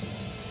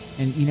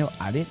 And,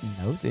 I didn't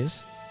know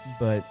this,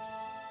 but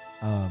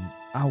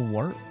I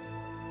worked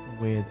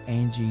with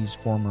Angie's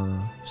former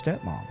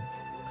stepmom.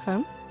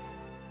 Okay.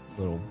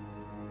 Little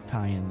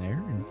tie-in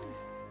there. And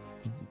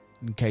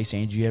in case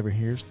Angie ever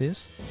hears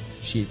this,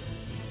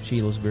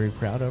 Sheila's very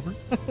proud of her.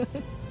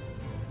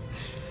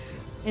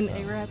 And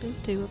Arab is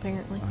too,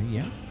 apparently.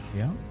 Yeah.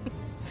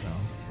 So,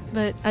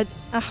 But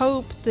I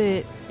hope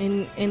that,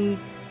 and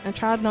I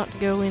tried not to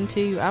go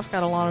into, I've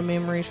got a lot of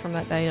memories from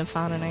that day of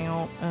finding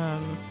out,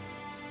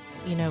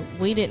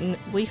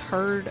 we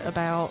heard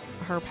about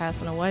her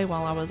passing away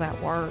while I was at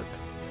work,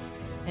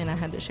 and I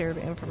had to share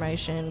the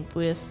information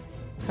with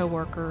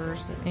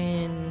coworkers,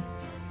 and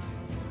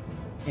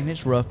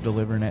it's rough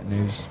delivering that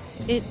news.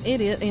 it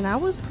is, and I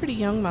was pretty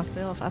young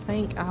myself. I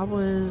think I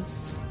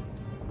was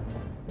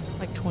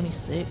like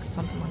 26,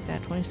 something like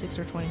that, 26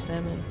 or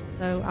 27.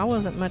 So I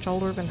wasn't much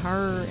older than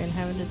her, and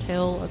having to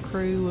tell a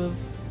crew of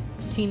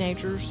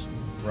teenagers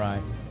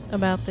Right.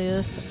 about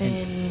this.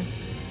 And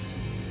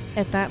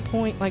at that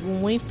point, like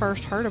when we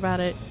first heard about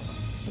it,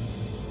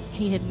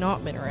 he had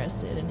not been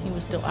arrested, and he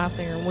was still out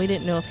there, and we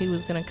didn't know if he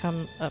was going to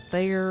come up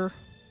there,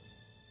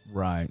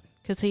 Right.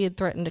 because he had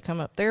threatened to come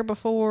up there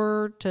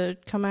before to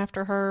come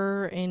after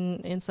her,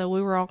 and so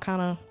we were all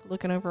kind of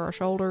looking over our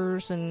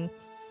shoulders, and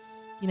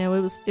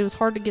it was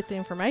hard to get the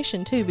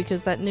information too,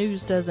 because that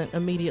news doesn't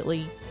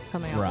immediately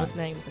come out Right. with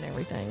names and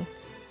everything.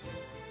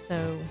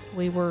 So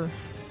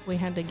we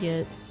had to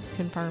get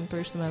confirmed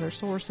through some other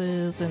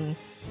sources, and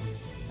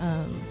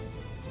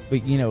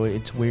But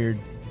it's weird.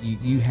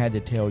 You had to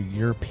tell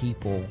your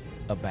people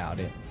about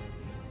it.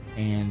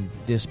 And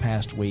this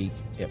past week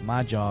at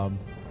my job,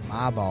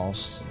 my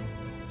boss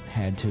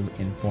had to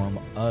inform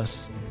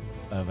us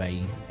of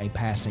a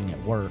passing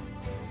at work.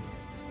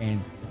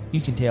 And you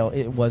can tell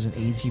it wasn't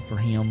easy for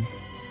him.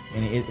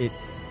 And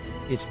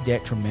it's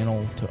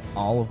detrimental to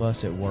all of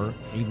us at work,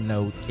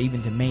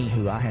 even to me,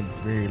 who I had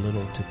very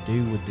little to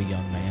do with the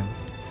young man.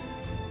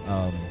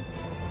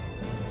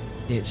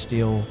 It's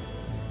still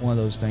one of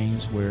those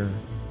things where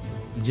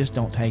you just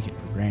don't take it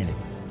for granted.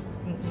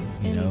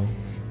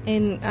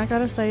 And I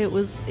gotta say, it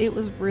was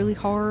really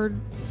hard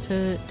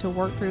to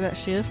work through that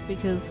shift,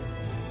 because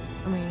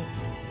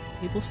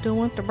people still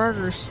want their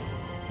burgers.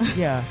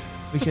 Yeah,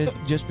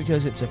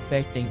 because it's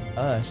affecting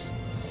us.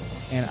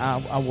 And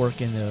I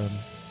work in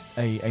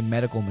a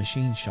medical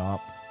machine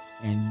shop,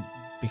 and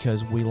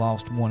because we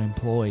lost one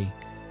employee,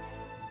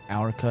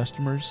 our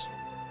customers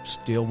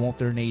still want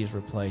their knees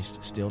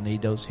replaced, still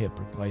need those hip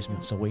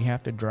replacements. So we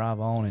have to drive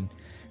on, and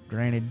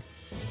granted,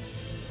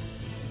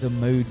 the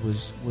mood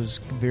was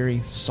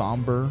very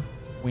somber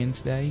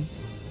Wednesday.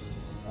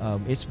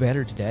 It's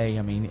better today.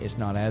 It's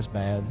not as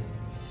bad.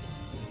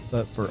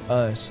 But for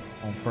us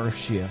on first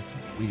shift,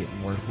 we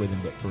didn't work with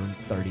him but for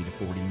 30 to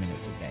 40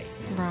 minutes a day.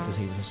 Right. Because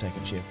he was a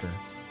second shifter.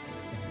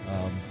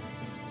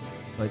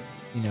 But,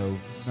 you know,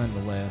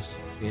 nonetheless,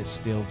 it's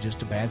still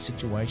just a bad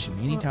situation.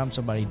 Anytime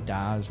somebody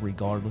dies,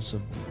 regardless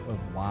of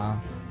why,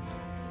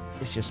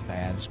 it's just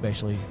bad,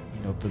 especially,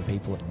 you know, for the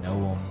people that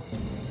know them.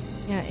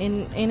 Yeah,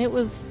 and it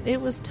was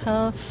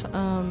tough.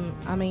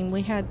 I mean,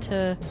 we had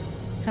to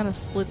kind of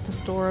split the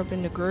store up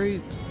into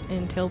groups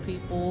and tell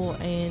people,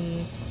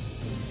 and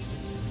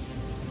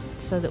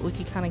so that we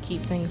could kind of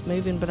keep things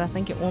moving. But I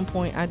think at one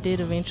point I did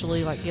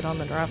eventually like get on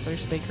the drive-through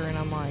speaker, and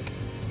I'm like,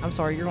 I'm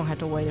sorry, you're gonna have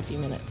to wait a few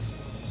minutes,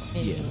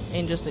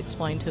 and just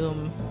explain to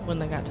them when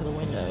they got to the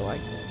window,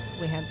 like,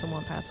 we had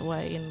someone pass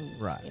away,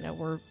 and right. You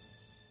know,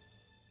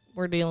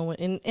 we're dealing with,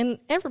 and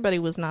everybody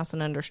was nice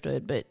and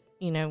understood, but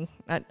you know,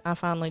 I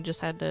finally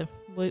just had to,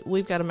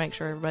 we've got to make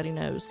sure everybody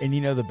knows. And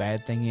you know, the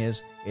bad thing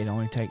is, it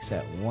only takes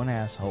that one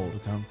asshole to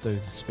come through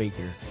the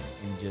speaker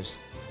and just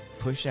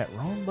push that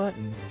wrong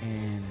button,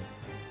 and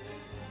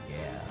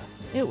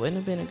it wouldn't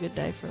have been a good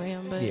day for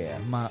them. But yeah,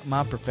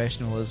 my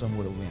professionalism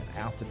would have went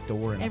out the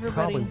door, and I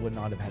probably would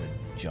not have had a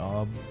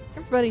job.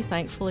 Everybody,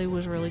 thankfully,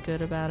 was really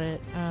good about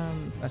it.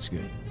 That's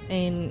good.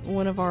 And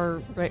one of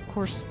our, of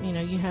course, you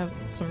know, you have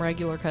some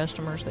regular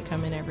customers that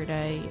come in every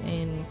day,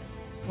 and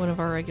one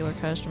of our regular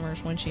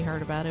customers, when she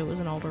heard about it, was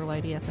an older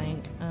lady, I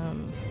think.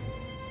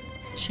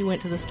 She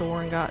went to the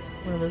store and got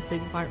one of those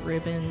big white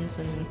ribbons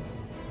and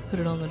put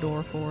it on the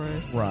door for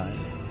us. Right.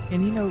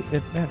 And you know,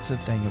 that's the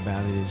thing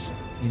about it is,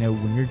 you know,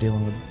 when you're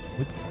dealing with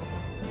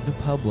the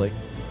public,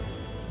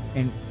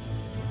 and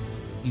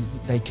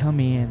they come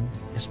in,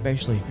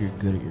 especially if you're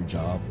good at your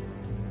job,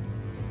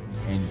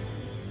 and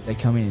they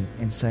come in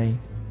and say,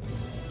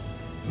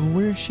 well,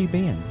 where's she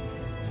been?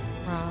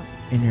 Right.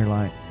 And you're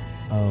like,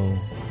 oh.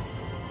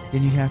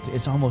 Then you have to,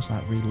 it's almost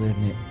like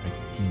reliving it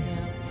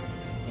again.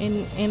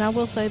 Yeah. And I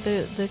will say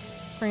the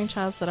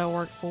franchise that I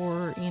worked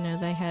for, you know,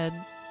 they had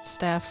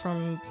staff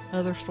from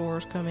other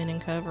stores come in and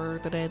cover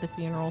the day of the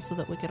funeral so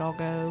that we could all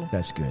go.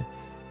 That's good.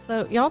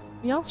 So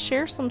y'all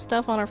share some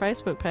stuff on our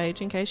Facebook page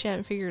in case you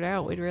haven't figured it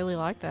out. We'd really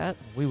like that.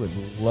 We would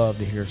love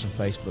to hear some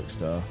Facebook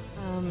stuff.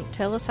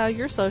 Tell us how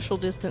you're social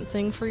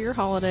distancing for your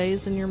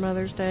holidays and your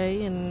Mother's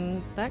Day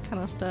and that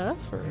kind of stuff.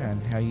 Yeah,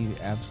 and how you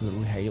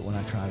absolutely hate it when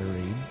I try to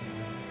read.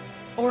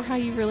 Or how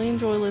you really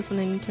enjoy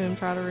listening to him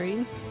try to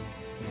read.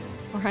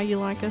 Or how you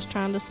like us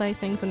trying to say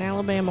things in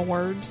Alabama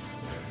words.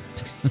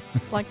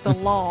 Like the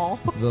law.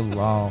 The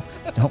law.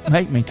 Don't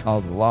make me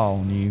call the law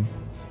on you.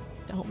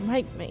 Don't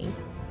make me.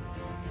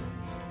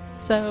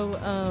 So,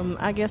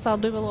 I guess I'll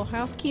do a little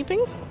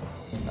housekeeping.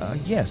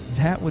 Yes,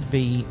 that would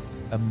be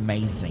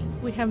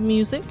amazing. We have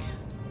music.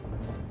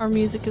 Our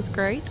music is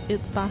great.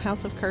 It's by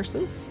House of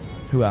Curses,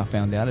 who I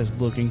found out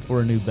is looking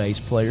for a new bass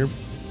player.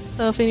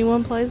 So if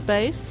anyone plays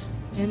bass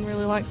and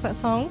really likes that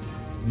song,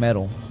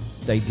 metal,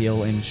 they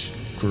deal in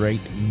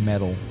straight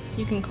metal,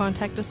 you can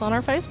contact us on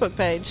our Facebook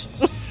page.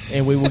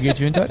 And we will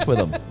get you in touch with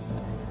them.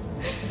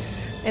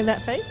 And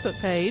that Facebook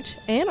page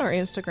and our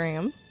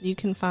Instagram you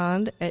can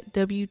find at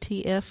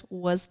WTF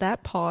Was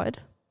That Pod.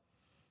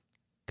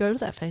 Go to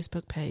that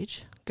Facebook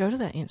page, go to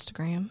that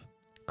Instagram,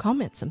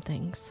 comment some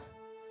things.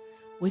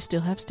 We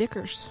still have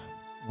stickers.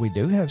 We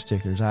do have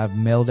stickers. I've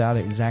mailed out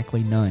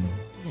exactly none.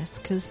 Yes,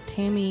 because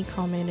Tammy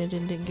commented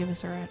and didn't give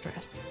us her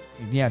address.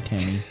 Yeah,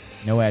 Tammy.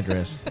 No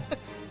address.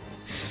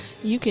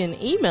 You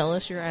can email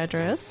us your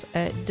address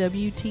at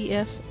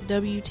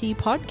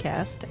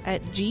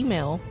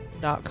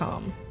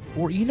WTFWTpodcast@gmail.com.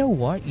 Or you know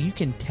what? You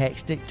can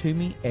text it to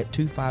me at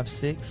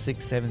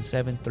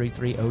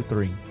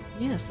 256-677-3303.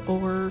 Yes,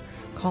 or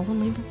call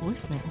and leave a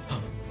voicemail.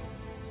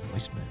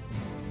 Voicemail.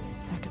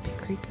 That could be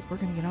creepy. We're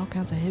going to get all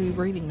kinds of heavy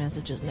breathing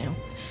messages now.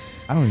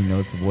 I don't even know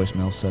if the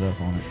voicemail's set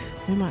up on it.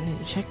 We might need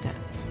to check that.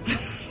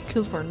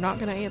 Because we're not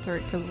going to answer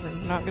it because we're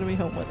not going to be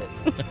home with it.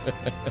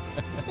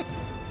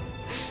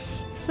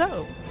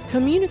 So,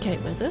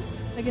 communicate with us.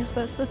 I guess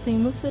that's the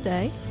theme of the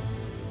day.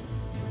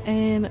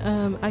 And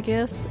I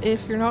guess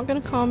if you're not going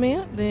to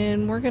comment,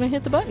 then we're going to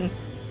hit the button.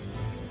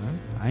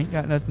 I ain't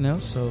got nothing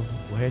else, so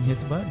go ahead and hit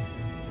the button.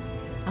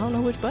 I don't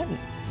know which button.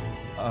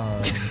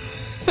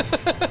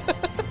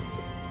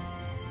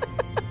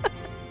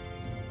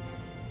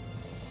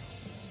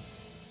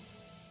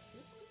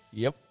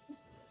 Yep.